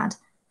feel bad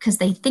because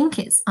they think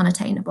it's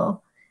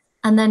unattainable.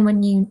 And then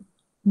when you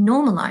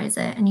normalize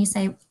it and you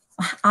say,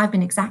 I've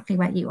been exactly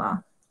where you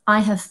are, I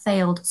have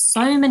failed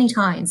so many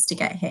times to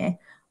get here.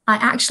 I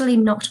actually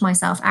knocked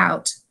myself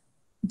out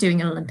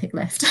doing an Olympic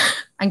lift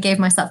and gave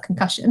myself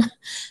concussion.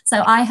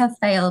 So I have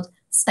failed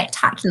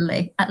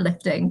spectacularly at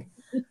lifting.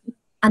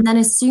 And then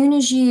as soon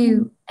as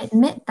you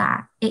admit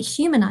that, it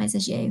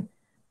humanizes you.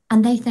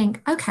 And they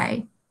think,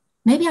 okay,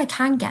 maybe I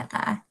can get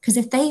there. Because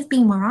if they've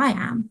been where I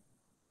am,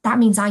 that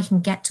means I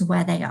can get to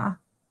where they are.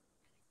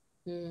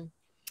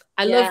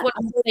 I love one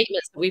of the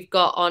statements that we've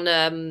got on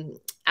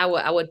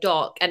our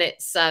doc, and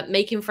it's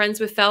making friends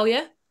with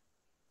failure.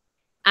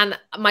 And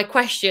my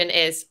question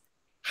is,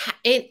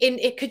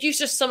 could you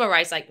just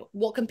summarize, like,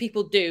 what can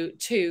people do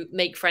to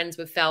make friends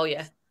with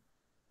failure?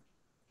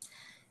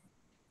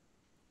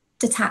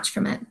 Detach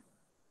from it.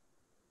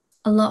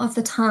 A lot of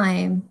the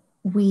time,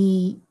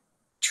 we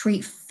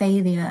treat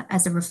failure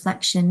as a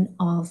reflection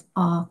of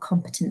our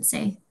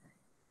competency,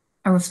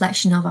 a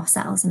reflection of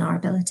ourselves and our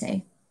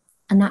ability.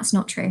 And that's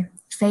not true.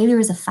 Failure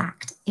is a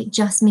fact. It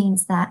just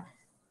means that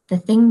the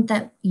thing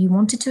that you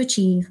wanted to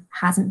achieve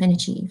hasn't been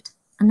achieved.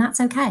 And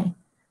that's okay.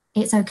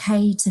 It's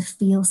okay to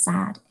feel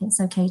sad. It's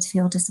okay to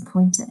feel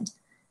disappointed.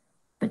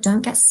 But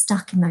don't get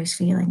stuck in those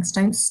feelings.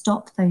 Don't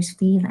stop those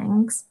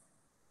feelings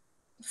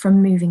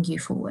from moving you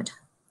forward.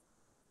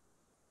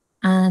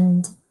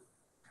 And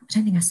I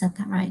don't think I said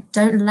that right.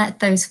 Don't let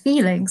those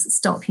feelings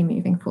stop you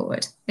moving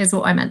forward, is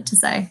what I meant to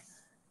say.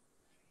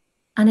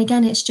 And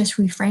again, it's just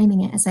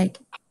reframing it as like,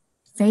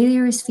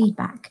 failure is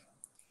feedback.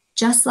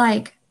 Just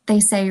like they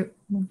say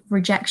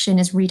rejection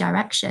is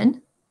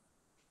redirection,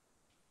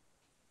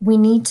 we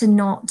need to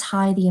not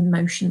tie the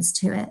emotions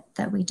to it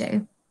that we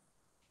do,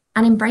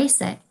 and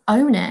embrace it,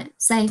 own it,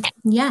 say,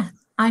 yeah,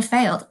 I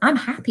failed. I'm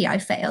happy I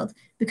failed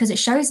because it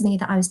shows me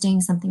that I was doing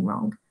something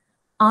wrong.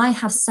 I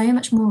have so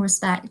much more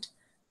respect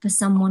for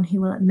someone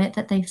who will admit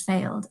that they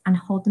failed and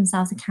hold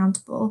themselves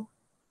accountable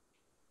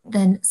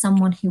than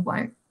someone who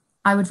won't.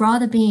 I would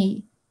rather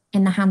be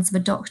in the hands of a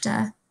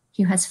doctor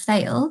who has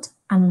failed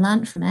and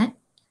learned from it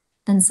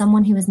than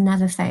someone who has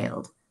never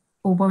failed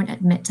or won't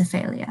admit to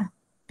failure.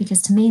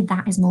 Because to me,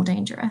 that is more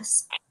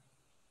dangerous.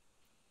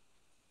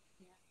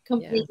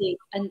 Completely.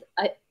 Yeah.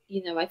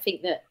 And I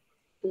think that,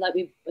 like,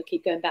 we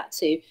keep going back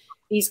to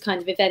these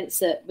kind of events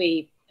that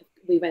we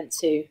went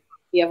to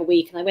the other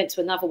week, and I went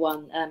to another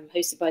one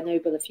hosted by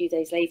Noble a few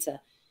days later.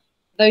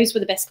 Those were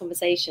the best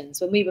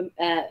conversations when we were,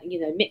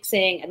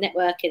 mixing and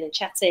networking and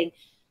chatting.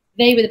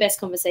 They were the best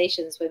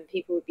conversations when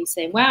people would be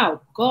saying,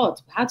 wow,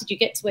 God, how did you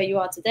get to where you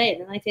are today?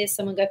 And then I'd hear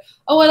someone go,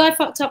 oh, well, I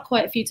fucked up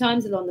quite a few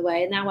times along the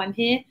way, and now I'm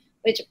here,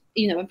 which,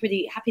 I'm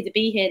pretty happy to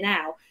be here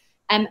now.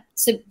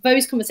 So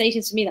those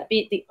conversations for me, that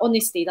be the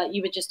honesty, like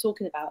you were just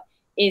talking about,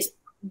 is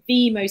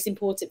the most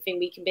important thing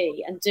we can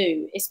be and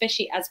do,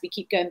 especially as we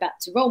keep going back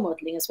to role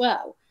modeling as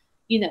well.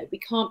 We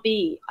can't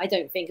be, I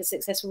don't think, a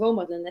successful role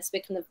model unless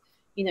we kind of,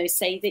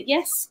 say that,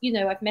 yes,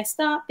 I've messed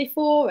up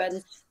before,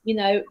 and,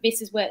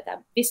 this is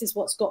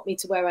what's got me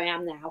to where I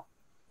am now.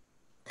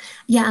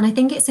 Yeah. And I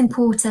think it's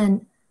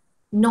important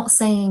not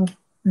saying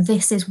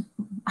this is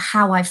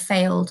how I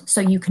failed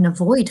so you can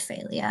avoid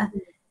failure.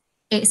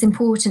 It's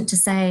important to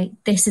say,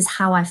 this is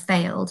how I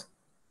failed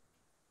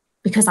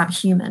because I'm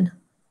human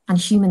and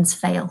humans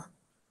fail.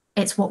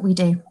 It's what we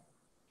do.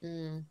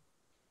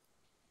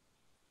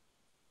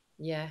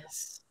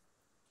 Yes.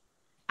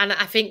 And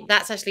I think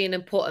that's actually an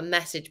important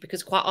message,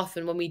 because quite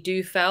often when we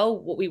do fail,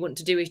 what we want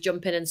to do is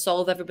jump in and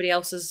solve everybody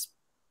else's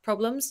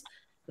problems.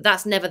 But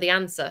that's never the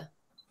answer.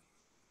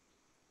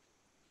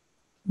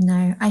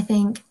 No, I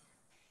think,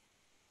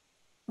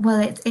 well,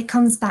 it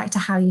comes back to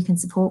how you can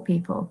support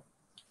people.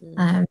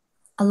 A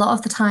lot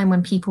of the time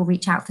when people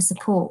reach out for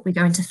support, we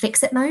go into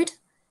fix-it mode,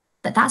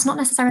 but that's not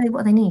necessarily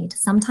what they need.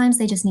 Sometimes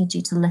they just need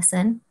you to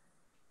listen.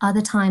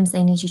 Other times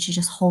they need you to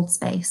just hold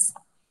space,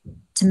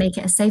 to make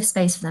it a safe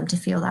space for them to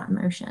feel that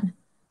emotion.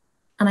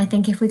 And I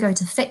think if we go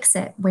to fix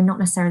it, we're not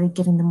necessarily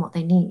giving them what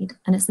they need.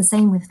 And it's the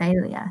same with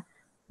failure.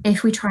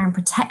 If we try and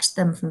protect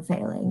them from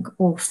failing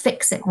or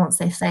fix it once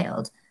they've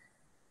failed,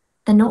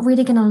 they're not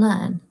really going to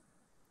learn,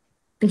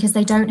 because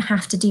they don't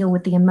have to deal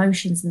with the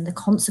emotions and the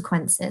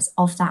consequences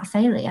of that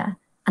failure.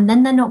 And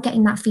then they're not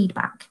getting that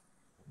feedback.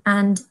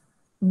 And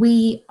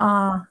we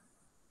are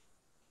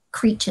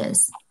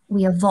creatures.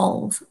 We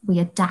evolve, we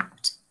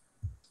adapt.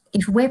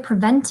 If we're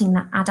preventing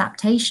that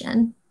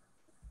adaptation,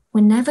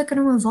 we're never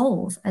going to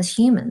evolve as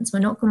humans. We're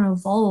not going to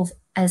evolve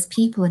as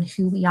people and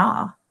who we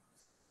are.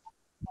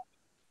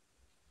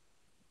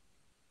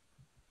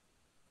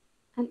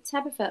 And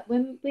Tabitha,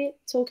 when we're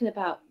talking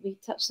about, we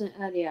touched on it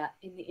earlier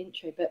in the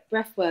intro, but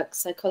breathwork,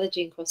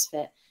 psychology and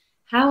CrossFit,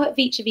 how have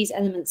each of these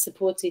elements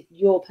supported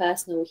your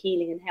personal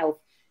healing and health?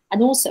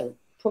 And also,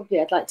 probably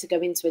I'd like to go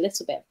into a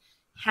little bit,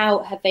 how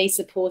have they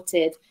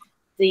supported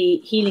the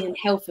healing and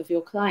health of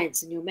your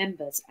clients and your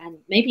members, and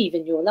maybe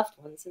even your loved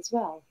ones as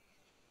well?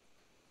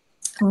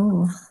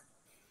 Oh,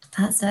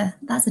 that's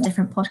a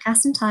different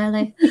podcast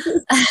entirely.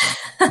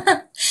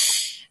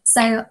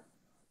 So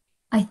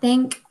I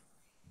think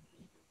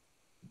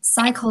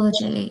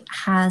psychology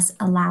has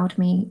allowed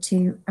me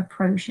to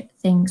approach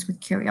things with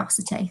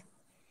curiosity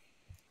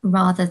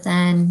rather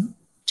than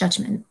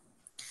judgment.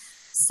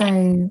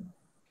 So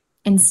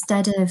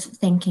instead of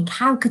thinking,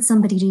 how could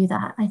somebody do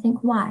that? I think,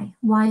 why?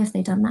 Why have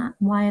they done that?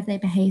 Why have they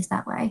behaved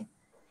that way?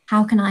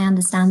 How can I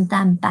understand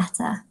them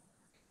better?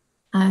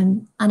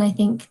 And I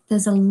think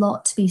there's a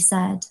lot to be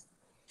said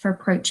for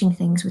approaching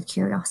things with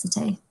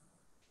curiosity.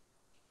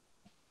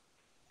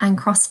 And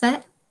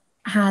CrossFit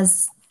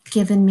has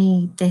given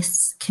me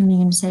this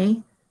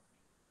community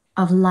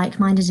of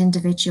like-minded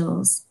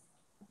individuals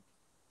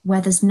where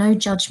there's no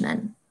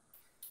judgment.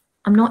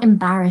 I'm not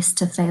embarrassed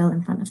to fail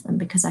in front of them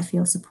because I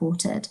feel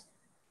supported.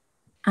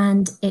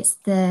 And it's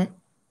the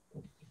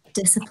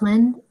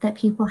discipline that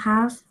people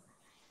have.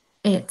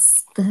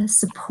 It's the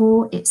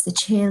support, it's the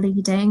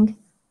cheerleading.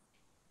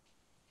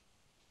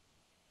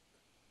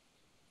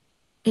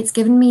 It's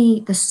given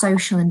me the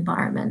social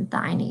environment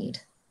that I need.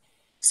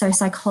 So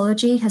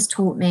psychology has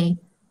taught me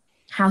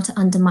how to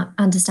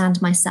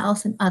understand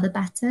myself and other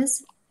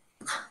betters.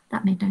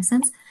 That made no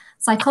sense.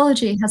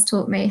 Psychology has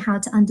taught me how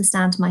to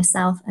understand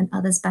myself and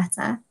others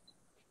better.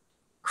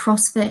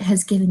 CrossFit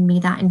has given me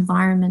that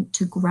environment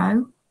to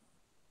grow.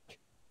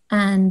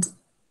 And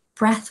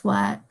breath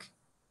work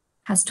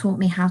has taught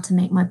me how to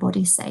make my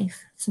body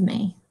safe for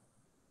me.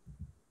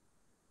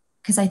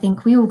 Because I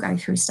think we all go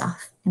through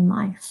stuff in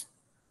life.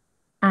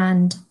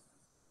 And,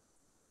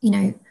 you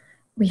know,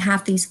 we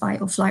have these fight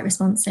or flight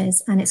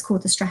responses, and it's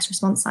called the stress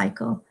response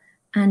cycle.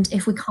 And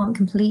if we can't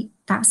complete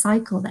that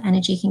cycle, the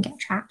energy can get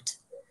trapped.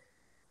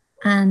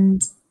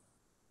 And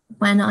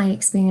when I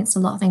experienced a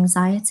lot of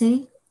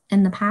anxiety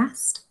in the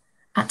past,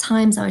 at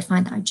times I would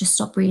find that I'd just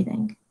stop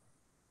breathing.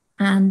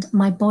 And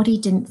my body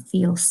didn't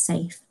feel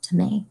safe to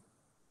me.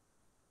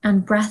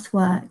 And breath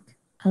work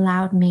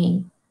allowed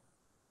me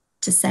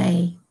to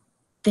say,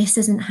 this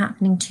isn't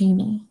happening to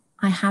me.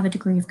 I have a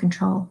degree of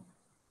control.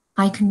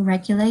 I can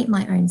regulate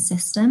my own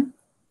system.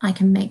 I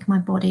can make my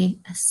body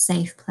a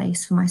safe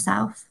place for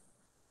myself.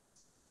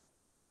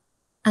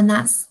 And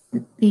that's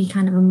the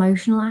kind of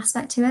emotional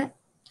aspect to it.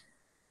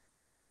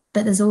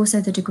 But there's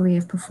also the degree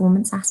of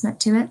performance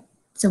aspect to it.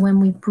 So when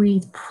we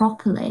breathe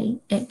properly,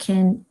 it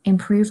can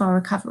improve our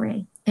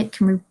recovery. It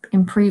can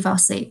improve our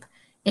sleep.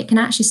 It can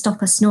actually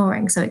stop us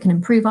snoring, so it can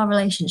improve our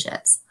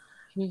relationships.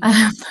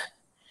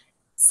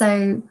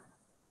 So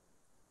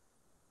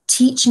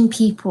teaching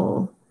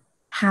people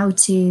how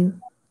to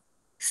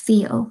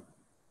feel,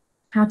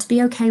 how to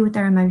be okay with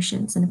their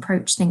emotions and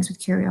approach things with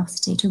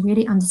curiosity, to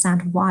really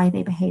understand why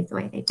they behave the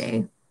way they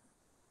do.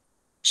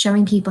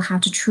 Showing people how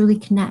to truly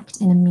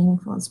connect in a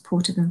meaningful and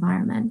supportive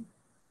environment,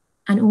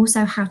 and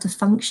also how to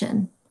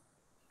function,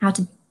 how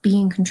to be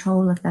in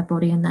control of their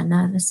body and their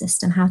nervous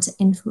system, how to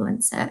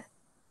influence it.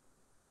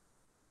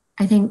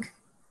 I think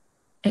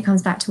it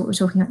comes back to what we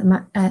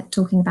were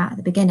talking about at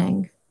the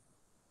beginning.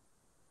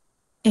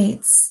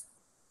 It's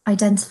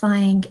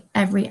identifying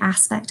every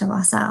aspect of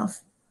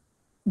ourselves.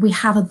 We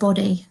have a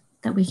body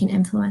that we can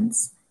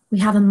influence. We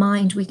have a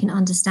mind we can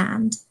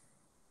understand.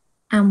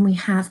 And we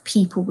have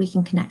people we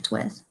can connect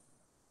with.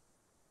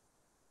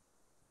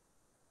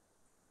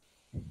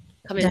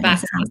 Coming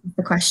back to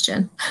the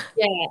question.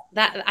 Yeah,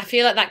 that I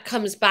feel like that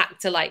comes back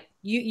to, like,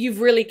 you've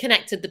really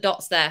connected the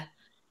dots there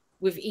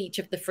with each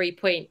of the 3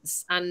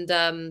 points. And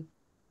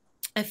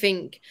I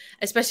think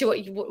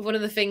especially one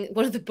of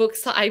the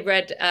books that I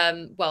read,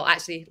 well,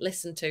 actually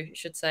listened to, I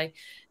should say,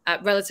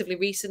 relatively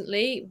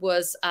recently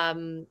was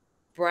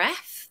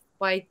Breath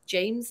by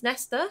James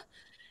Nestor.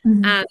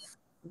 And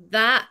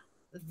that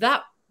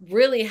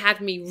really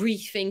had me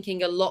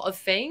rethinking a lot of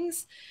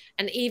things.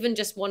 And even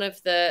just one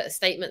of the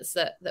statements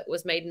that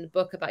was made in the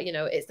book about, you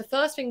know, it's the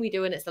first thing we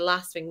do and it's the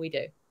last thing we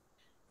do,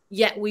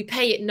 yet we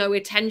pay it no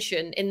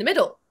attention in the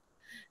middle.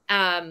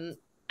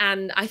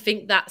 And I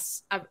think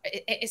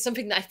it's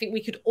something that I think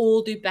we could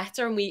all do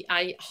better. And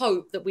I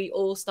hope that we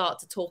all start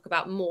to talk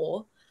about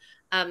more.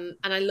 And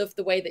I love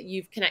the way that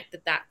you've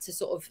connected that to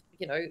sort of,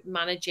 you know,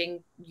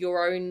 managing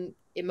your own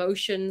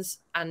emotions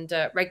and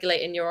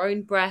regulating your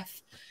own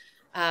breath,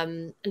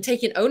 and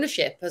taking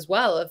ownership as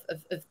well of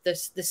the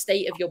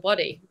state of your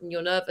body and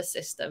your nervous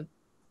system.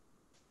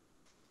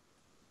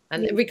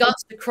 And in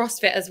regards to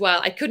CrossFit as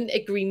well, I couldn't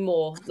agree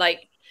more.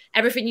 Like,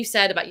 everything you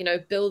said about, you know,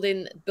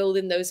 building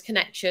those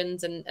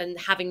connections and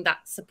having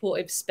that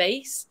supportive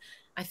space.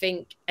 I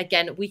think,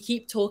 again, we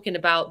keep talking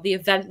about the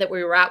event that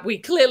we were at. We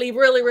clearly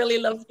really, really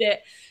loved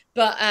it.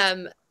 But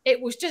it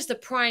was just a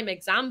prime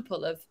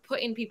example of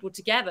putting people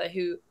together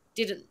who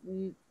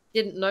didn't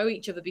know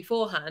each other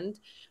beforehand.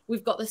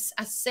 We've got this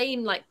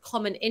same, like,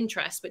 common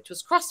interest, which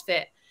was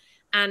CrossFit.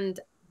 And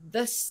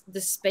the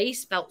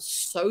space felt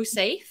so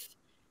safe.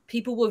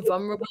 People were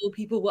vulnerable,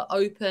 people were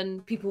open,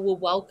 people were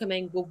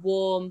welcoming, were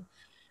warm.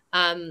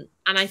 And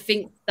I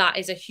think that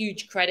is a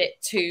huge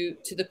credit to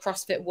the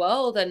CrossFit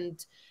world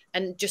and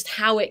just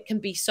how it can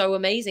be so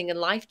amazing and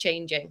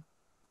life-changing.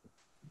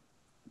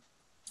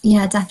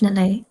 Yeah,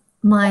 definitely.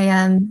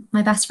 My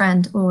best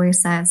friend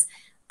always says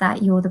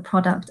that you're the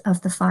product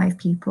of the 5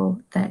 people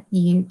that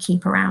you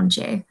keep around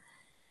you.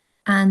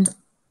 And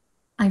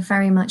I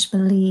very much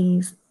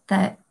believe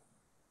that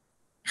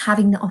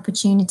having the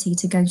opportunity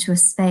to go to a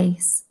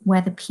space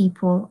where the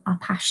people are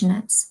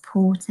passionate,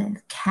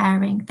 supportive,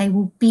 caring. They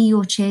will be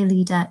your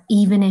cheerleader,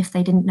 even if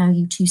they didn't know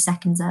you 2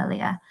 seconds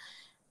earlier.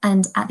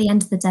 And at the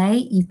end of the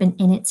day, you've been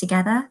in it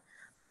together.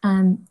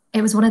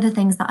 It was one of the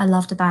things that I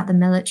loved about the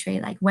military.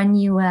 Like when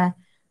you were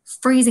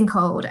freezing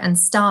cold and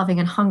starving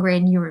and hungry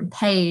and you were in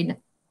pain,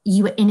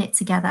 you were in it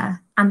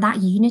together. And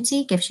that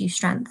unity gives you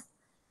strength.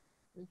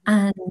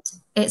 And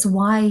it's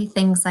why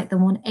things like the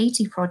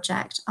 180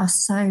 Project are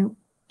so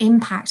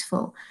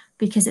impactful,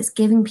 because it's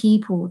giving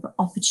people the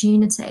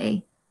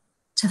opportunity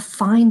to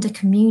find a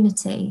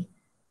community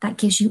that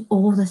gives you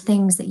all the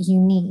things that you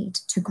need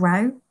to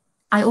grow.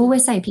 I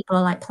always say people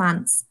are like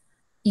plants.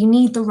 You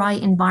need the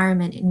right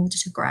environment in order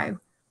to grow.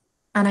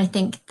 And I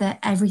think that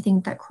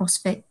everything that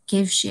CrossFit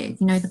gives you,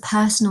 you know, the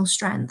personal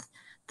strength,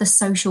 the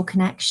social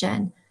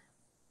connection,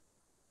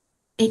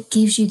 it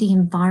gives you the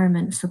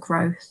environment for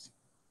growth.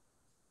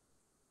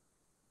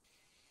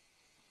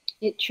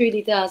 It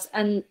truly does.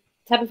 And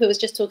Tabitha was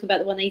just talking about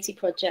the 180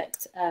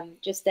 Project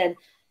just then.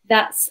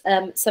 That's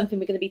something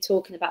we're going to be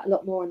talking about a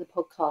lot more on the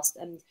podcast.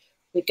 And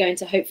we're going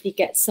to hopefully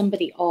get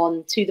somebody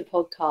on to the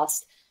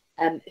podcast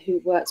who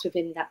works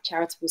within that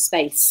charitable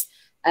space.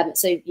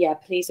 So yeah,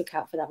 please look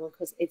out for that one,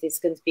 because it is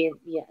going to be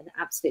an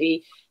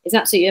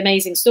absolutely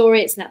amazing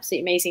story. It's an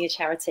absolutely amazing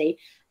charity.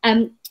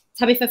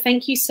 Tabitha,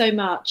 thank you so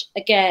much.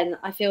 Again,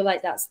 I feel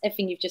like that's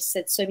everything you've just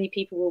said. So many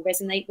people will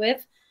resonate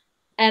with.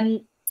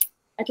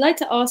 I'd like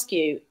to ask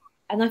you,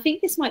 and I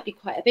think this might be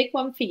quite a big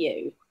one for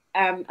you,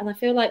 and I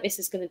feel like this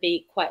is going to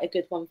be quite a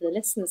good one for the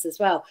listeners as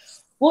well.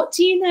 What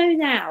do you know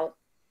now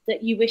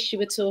that you wish you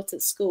were taught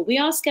at school? We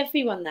ask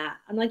everyone that,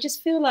 and I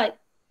just feel like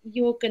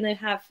you're going to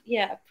have,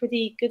 a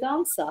pretty good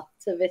answer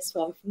to this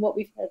one from what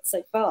we've heard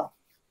so far.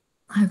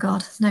 Oh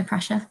God, no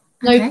pressure.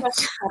 No okay.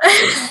 pressure.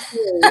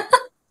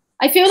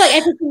 I feel like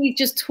everything you've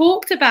just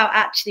talked about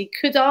actually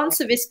could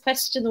answer this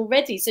question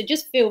already. So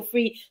just feel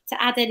free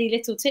to add any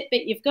little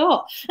tidbit you've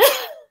got.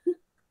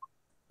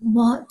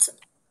 What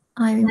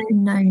I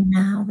know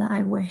now that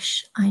I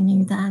wish I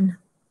knew then.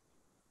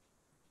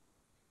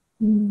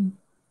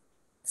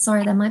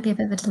 Sorry, there might be a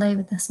bit of a delay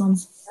with this one.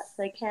 That's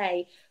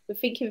okay. We're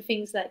thinking of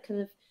things that kind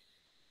of,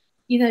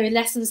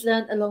 lessons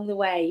learned along the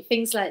way,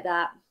 things like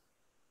that.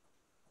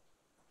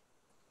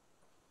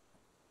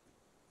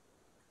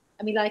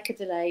 And we like a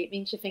delay. It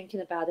means you're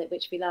thinking about it,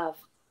 which we love.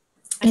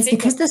 It's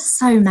because there's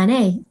so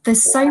many.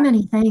 There's so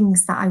many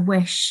things that I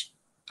wish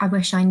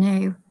I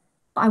knew,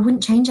 but I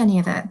wouldn't change any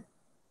of it.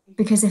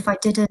 Because if I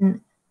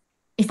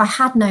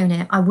had known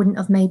it, I wouldn't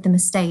have made the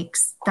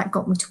mistakes that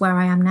got me to where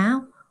I am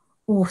now,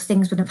 or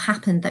things would have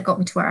happened that got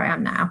me to where I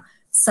am now.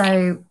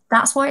 So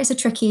that's why it's a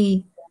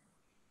tricky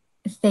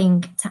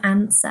thing to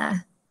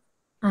answer.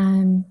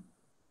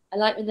 I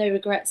like the no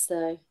regrets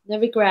though. No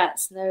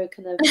regrets, no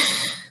kind of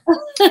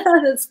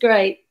that's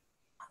great.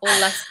 All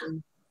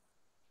lessons.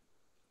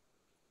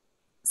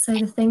 So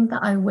the thing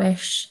that I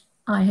wish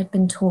I had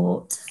been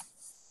taught,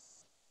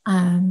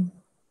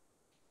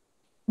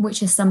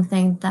 which is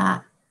something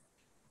that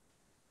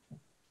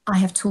I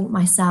have taught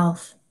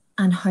myself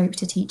and hope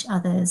to teach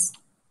others,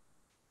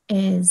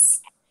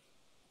 is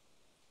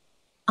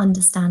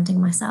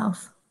understanding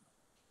myself.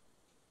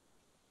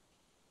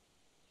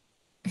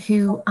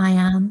 Who I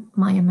am,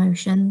 my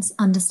emotions,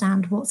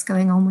 understand what's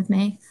going on with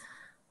me.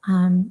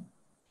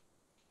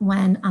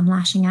 When I'm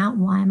lashing out,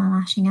 why am I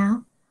lashing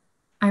out?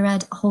 I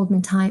read Hold Me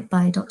Tight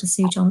by Dr.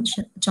 Sue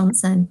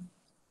Johnson,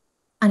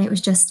 and it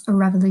was just a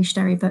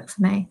revolutionary book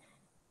for me,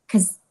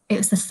 because it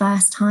was the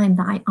first time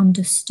that I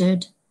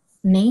understood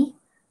me,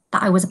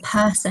 that I was a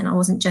person. I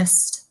wasn't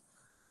just,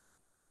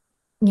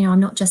 I'm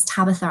not just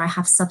Tabitha. I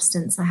have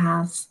substance. I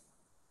have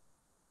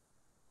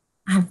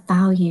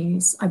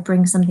values. I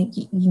bring something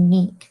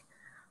unique.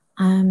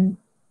 So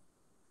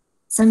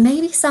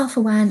maybe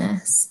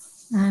self-awareness.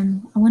 I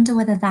wonder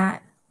whether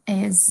that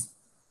is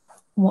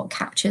what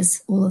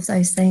captures all of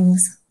those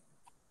things.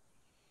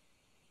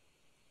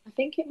 I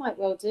think it might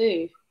well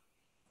do.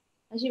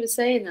 As you were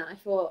saying that, I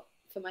thought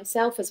for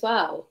myself as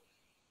well,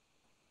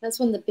 that's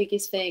one of the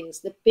biggest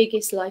things, the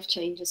biggest life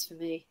changes for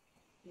me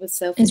was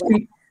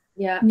self-awareness.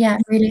 Yeah,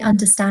 really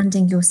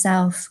understanding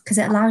yourself, because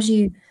it allows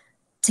you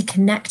to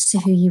connect to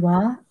who you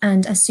are.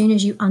 And as soon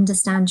as you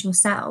understand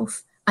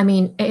yourself, I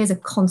mean, it is a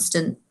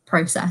constant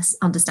process,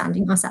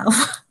 understanding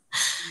myself.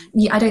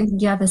 I don't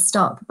think you ever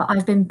stop, but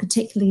I've been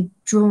particularly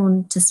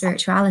drawn to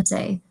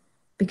spirituality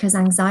because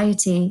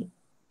anxiety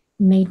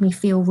made me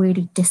feel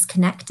really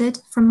disconnected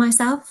from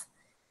myself.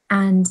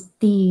 And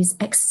these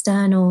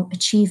external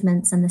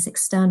achievements and this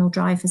external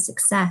drive for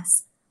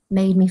success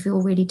made me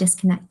feel really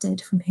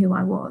disconnected from who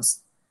I was.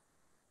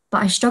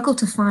 But I struggled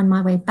to find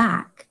my way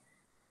back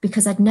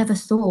because I'd never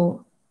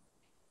thought,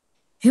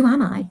 who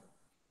am I?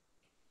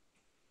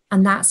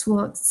 And that's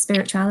what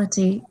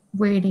spirituality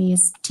really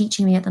is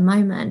teaching me at the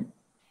moment.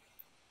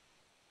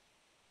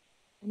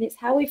 And it's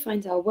how we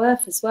find our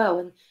worth as well.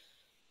 And,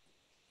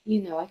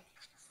 I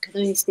can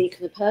only speak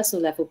on a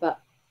personal level, but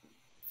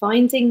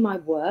finding my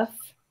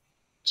worth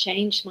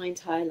changed my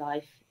entire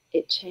life.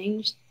 It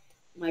changed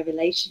my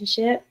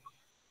relationship.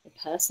 the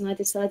person I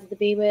decided to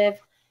be with.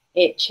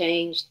 It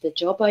changed the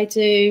job I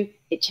do.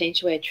 It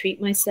changed the way I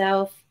treat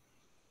myself,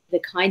 the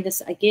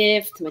kindness I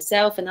give to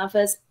myself and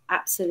others.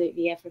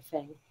 Absolutely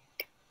everything.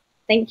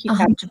 Thank you,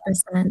 Tabitha.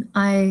 100%.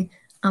 I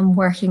am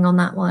working on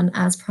that one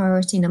as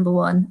priority number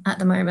one at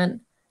the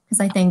moment, because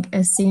I think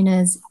as soon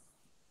as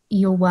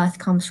your worth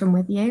comes from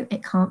with you,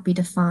 it can't be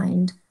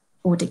defined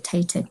or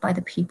dictated by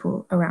the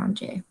people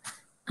around you.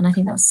 And I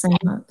think that's so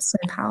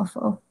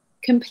powerful.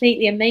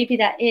 Completely. And maybe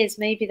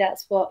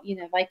that's what, you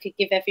know, if I could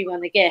give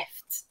everyone a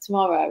gift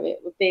tomorrow, it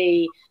would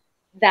be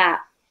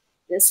that,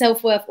 the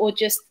self-worth, or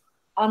just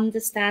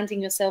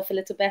understanding yourself a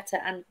little better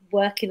and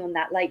working on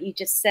that, like you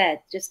just said,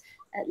 just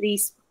at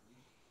least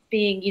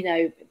being, you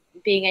know,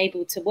 being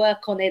able to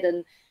work on it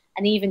and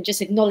even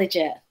just acknowledge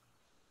it.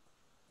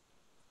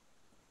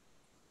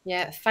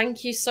 Yeah,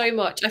 thank you so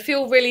much. I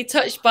feel really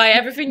touched by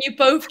everything you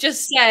both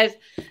just said.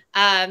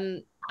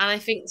 And I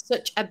think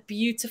such a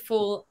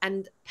beautiful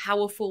and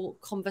powerful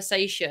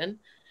conversation.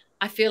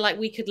 I feel like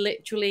we could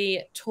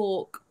literally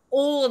talk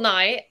all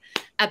night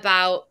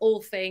about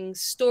all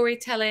things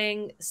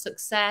storytelling,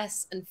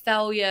 success and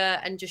failure,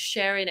 and just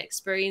sharing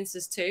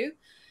experiences too.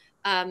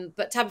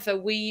 But Tabitha,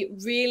 we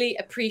really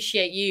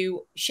appreciate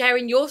you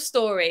sharing your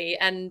story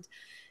and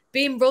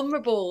being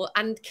vulnerable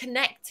and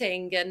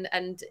connecting.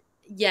 And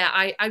yeah,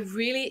 I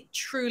really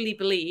truly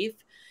believe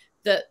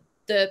that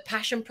the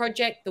passion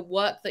project, the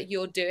work that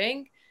you're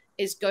doing,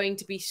 is going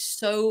to be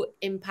so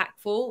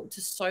impactful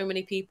to so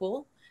many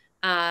people.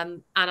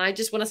 And I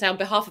just want to say on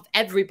behalf of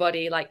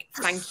everybody, like,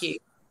 thank you.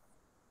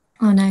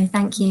 Oh no,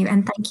 thank you.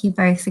 And thank you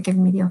both for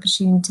giving me the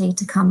opportunity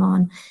to come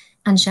on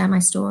and share my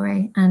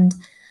story. And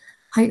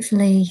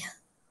hopefully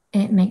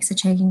it makes a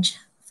change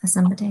for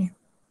somebody.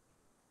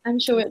 I'm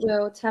sure it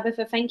will.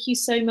 Tabitha, thank you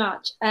so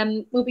much.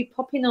 We'll be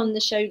popping on the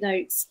show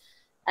notes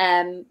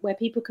where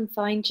people can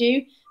find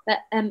you. But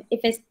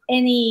if there's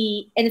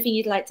anything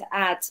you'd like to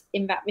add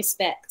in that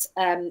respect,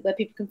 where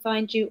people can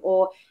find you,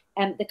 or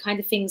the kind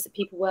of things that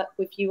people work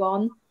with you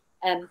on,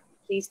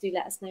 please do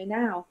let us know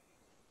now.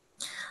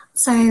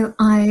 So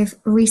I've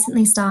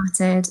recently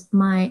started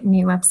my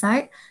new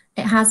website.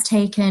 It has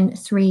taken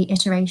 3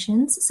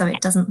 iterations, so it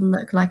doesn't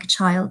look like a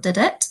child did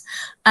it.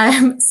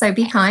 So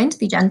be kind,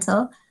 be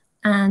gentle.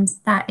 And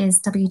that is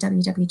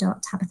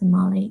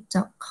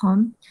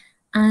www.tabithamarley.com.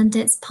 And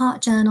it's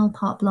part journal,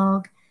 part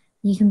blog.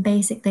 You can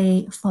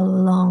basically follow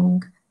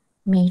along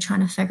me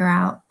trying to figure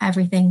out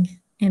everything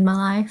in my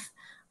life,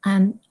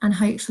 and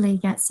hopefully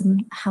get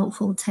some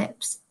helpful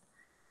tips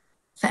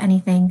for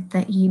anything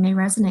that you may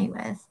resonate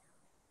with.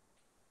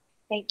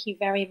 Thank you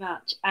very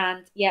much.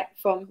 And yeah,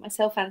 from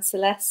myself and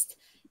Celeste,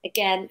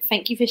 again,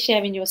 thank you for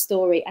sharing your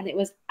story. And it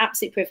was an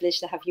absolute privilege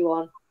to have you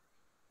on.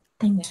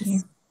 Thank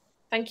you.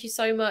 Thank you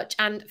so much.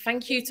 And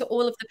thank you to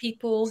all of the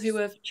people who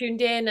have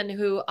tuned in and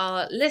who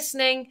are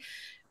listening.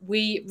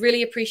 We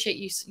really appreciate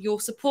your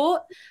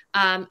support.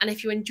 And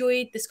if you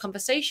enjoyed this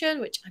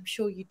conversation, which I'm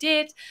sure you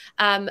did,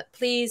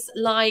 please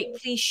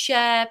please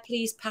share,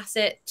 please pass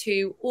it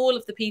to all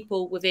of the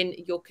people within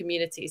your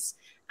communities.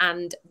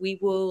 And we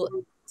will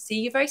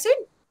see you very soon.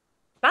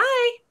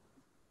 Bye.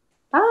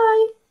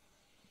 Bye.